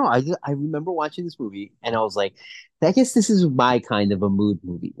 I don't know. I remember watching this movie and I was like, I guess this is my kind of a mood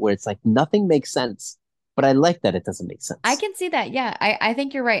movie where it's like nothing makes sense, but I like that it doesn't make I sense. can see that. Yeah. I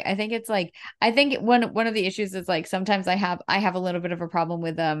think you're right. I think it's like I think one of the issues is like sometimes I have a little bit of a problem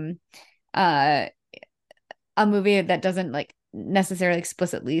with uh a movie that doesn't like necessarily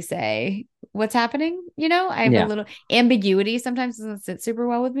explicitly say what's happening. I have a Yeah. little ambiguity sometimes doesn't sit super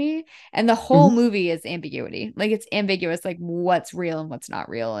well with me. And the whole Hmm. movie is ambiguity. Like it's ambiguous, like what's real and what's not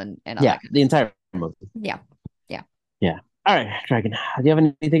real and all Yeah, that kind the entire movie. of yeah. Yeah. Yeah. All right, Dragon. Do you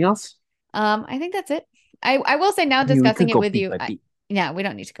have anything else? I think that's it. I will say now I mean, we discussing could it go with beat you. by beat. Yeah, we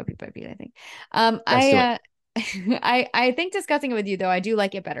don't need to go beat by beat, I think. Let's do it. I think discussing it with you though, I do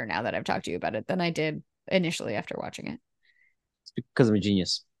like it better now that I've talked to you about it than I did initially after watching it. It's because I'm a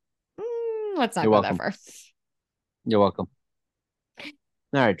genius. Let's not You're go that welcome. far. You're welcome.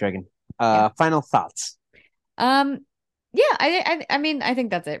 All right, Dragon. Yeah. Final thoughts. Um, yeah, I mean, I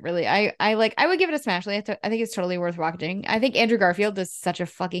think that's it really. I would give it a smash. Like, I think it's totally worth watching. I think Andrew Garfield does such a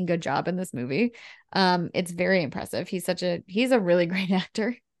fucking good job in this movie. It's very impressive. He's a really great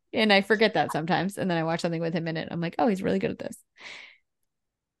actor. And I forget that sometimes. And then I watch something with him in it. I'm like, oh, he's really good at this.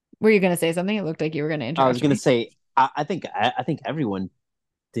 Were you gonna say something? It looked like you were gonna I was interrupt gonna me. say, I think everyone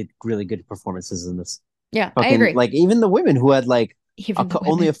did really good performances in this. Yeah, I Fucking agree. like even the women who had like Even the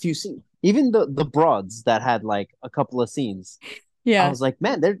only women. a few scenes, even the broads that had like a couple of scenes. I Yeah. was like,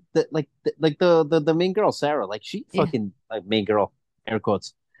 man, like the main girl, Sarah, like she Yeah. fucking like main girl, air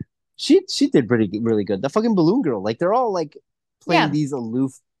quotes. She did really good. The fucking balloon girl, like they're all like playing Yeah. these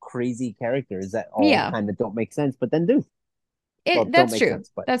aloof, crazy characters that all Yeah. kind of don't make sense, but then do. Well, It don't that's make true.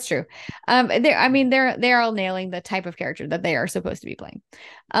 sense, but That's true. I mean they're all nailing the type of character that they are supposed to be playing.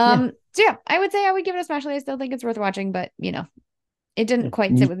 yeah. So yeah, I would say I would give it a smash. I still think it's worth watching, but it didn't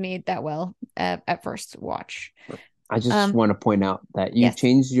quite sit with me that well at first watch. I just Um, want to point out that you yes.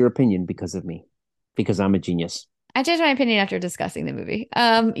 changed your opinion because of me, because I'm a genius. I changed my opinion after discussing the movie.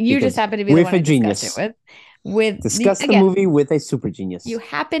 You just Because happen to be the with one a I discussed it genius, with. With the discuss the again, movie with a super you genius.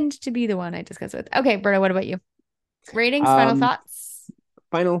 happened to be the one I discussed with. Okay, Berta, what about you? Ratings, final Um, thoughts?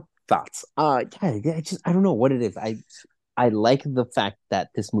 Final thoughts. Yeah, I don't know what it is. I like the fact that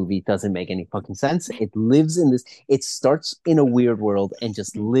this movie doesn't make any fucking sense. It lives in this. It starts in a weird world and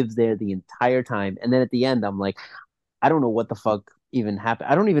just lives there the entire time. And then at the end, I'm like, I don't know what the fuck even happened.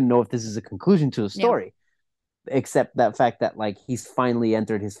 I don't even know if this is a conclusion to a Yeah, story, except that fact that like he's finally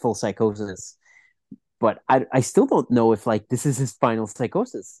entered his full psychosis. But I still don't know if like this is his final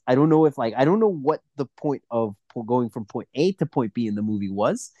psychosis. I don't know if like I don't know what the point of going from point A to point B in the movie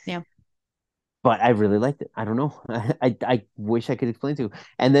was, yeah, but I really liked it. I don't know. I wish I could explain to you.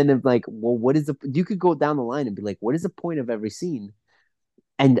 And then if like, well, what is the? You could go down the line and be like, what is the point of every scene?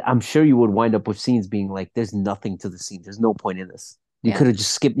 And I'm sure you would wind up with scenes being like, there's nothing to the scene. There's no point in this. You yeah, could have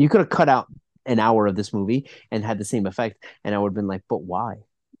just skipped. You could have cut out an hour of this movie and had the same effect. And I would have been like, but why?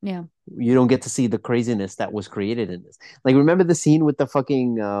 yeah, You don't get to see the craziness that was created in this. Like, remember the scene with the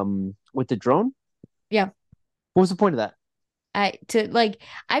fucking with the drone? yeah. What was the point of that? I feel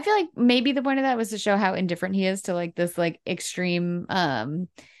like maybe the point of that was to show how indifferent he is to like this like extreme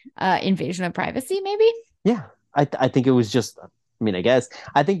invasion of privacy, maybe. Yeah, I think it was just. I mean, I guess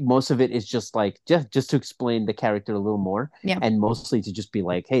I think most of it is just like just to explain the character a little more, Yeah. and mostly to just be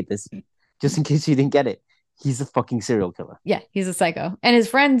like, hey, this just in case you didn't get it, he's a fucking serial killer. Yeah, he's a psycho. And his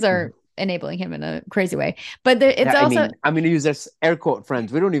friends Mhm. are enabling him in a crazy way. But it's I also mean, I'm going to use this air quote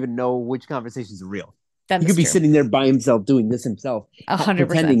friends. We don't even know which conversations are real. that He is could be true. sitting there by himself doing this himself, 100%.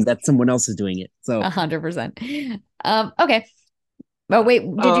 pretending that someone else is doing it. So, 100%. Okay. Oh, wait,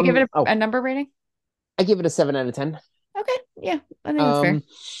 did you give it a oh, number rating? I give it a 7 out of 10. Okay. Yeah, I think that's fair. Um,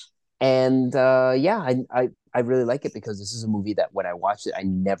 and yeah, I really like it because this is a movie that when I watched it, I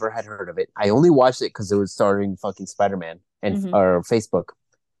never had heard of it. I only watched it because it was starring fucking Spider-Man and Hmm. or Facebook.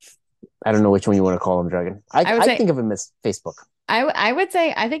 I don't know which one you want to call him, Dragon. I would I say think of him as Facebook. I would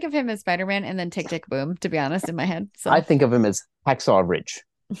say I think of him as Spider-Man and then Tick Tick Boom, to be honest, in my head. I So think of him as Hacksaw Ridge.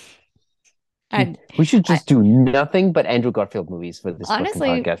 I We should I just do nothing but Andrew Garfield movies for this fucking honestly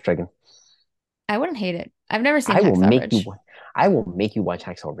podcast, Dragon. I wouldn't hate it. I've never seen I will Hacksaw make you. Ridge. I will make you watch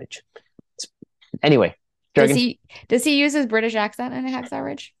Hacksaw Ridge. Anyway, Does Dragon. he does he use his British accent in Hacksaw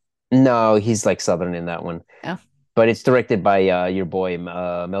Ridge? No, he's like Southern in that one, Oh. but it's directed by your boy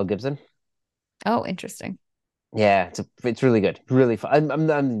Mel Gibson. Oh, interesting. Yeah, it's really good, really fun.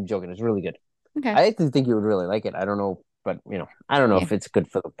 I'm joking. It's really good. Okay. I actually think you would really like it. I don't know, but I don't know Yeah. if it's good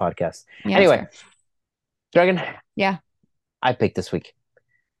for the podcast. Yeah, that's Anyway, fair. Dragon, Yeah. I picked this week.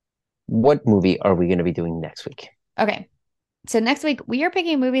 What movie are we going to be doing next week? Okay. So next week we are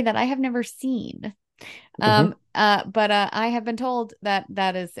picking a movie that I have never seen. Mm-hmm. But I have been told that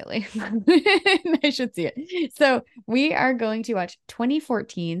that is silly. I should see it. So we are going to watch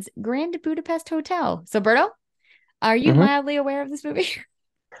 2014's Grand Budapest Hotel. So Berto, are you Mm-hmm. mildly aware of this movie?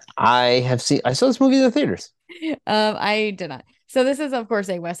 I saw this movie in the theaters. I did not. So this is, of course,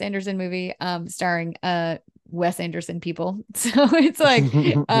 a Wes Anderson movie, starring Wes Anderson people. So it's like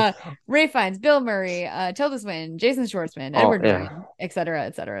Ray Fiennes, Bill Murray, Tilda Swinton, Jason Schwartzman, Oh Edward yeah, Norton, et cetera,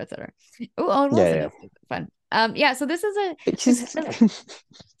 et cetera, et cetera. Oh, Owen yeah, Wilson yeah. is fun. Yeah, so this is It's just just,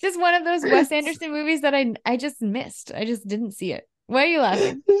 just one of those Wes Anderson movies that I just missed. I just didn't see it. Why are you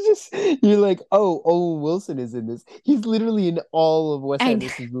laughing? it's just you're like, oh, Owen Wilson is in this. He's literally in all of Wes I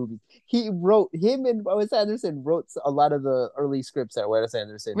Anderson's movies. Him and Wes Anderson wrote a lot of the early scripts that Wes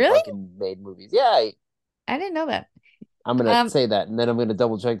Anderson really? fucking made movies. Yeah, I didn't know that. I'm gonna Um, say that, and then I'm gonna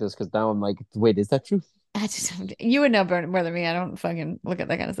double check this because now I'm like, wait, is that true? I just you would know more than me. I don't fucking look at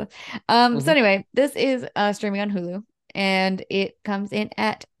that kind of stuff. So Mm-hmm. anyway, this is streaming on Hulu and it comes in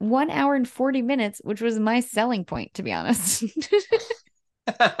at 1 hour and 40 minutes, which was my selling point, to be honest.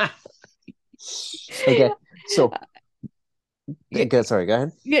 Okay, so Yeah, sorry, go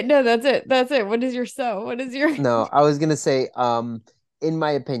ahead. yeah, no, that's it. That's it. What is your so? What is your No, I was gonna say, in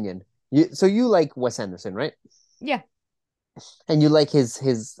my opinion, you like Wes Anderson, right? yeah, And you like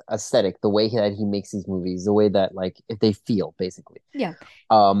his aesthetic, the way that he makes these movies, the way that like if they feel basically. yeah.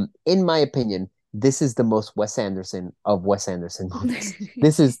 In my opinion, this is the most Wes Anderson of Wes Anderson movies.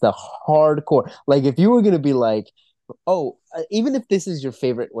 This is the hardcore. Like, if you were gonna be like, oh, even if this is your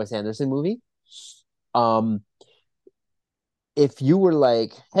favorite Wes Anderson movie, um, if you were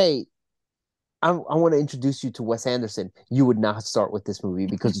like, hey, I want to introduce you to Wes Anderson, you would not start with this movie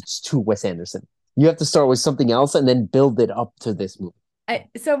because it's too Wes Anderson. You have to start with something else and then build it up to this movie.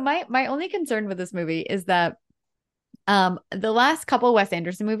 So my only concern with this movie is that the last couple Wes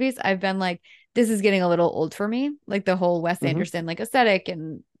Anderson movies, I've been like, this is getting a little old for me, like the whole Wes Mm-hmm. Anderson like aesthetic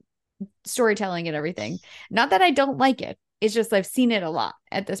and storytelling and everything. Not that I don't like it. It's just I've seen it a lot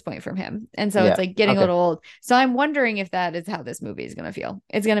at this point from him. And so it's Yeah. like getting a Okay. little old. So I'm wondering if that is how this movie is gonna feel.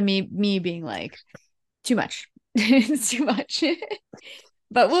 It's gonna be me being like, too much. It's too much.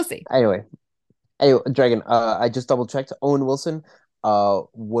 But we'll see. Anyway, Dragon. I just double checked. Owen Wilson,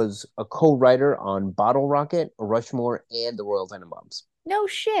 was a co-writer on Bottle Rocket, Rushmore, and The Royal Tenenbaums. No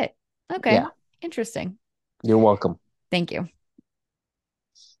shit. Okay. Yeah. Interesting. You're welcome. Thank you.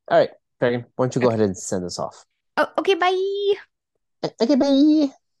 All right, Dragon. Why don't you go Okay. ahead and send us off? Oh, okay, bye. Okay, bye.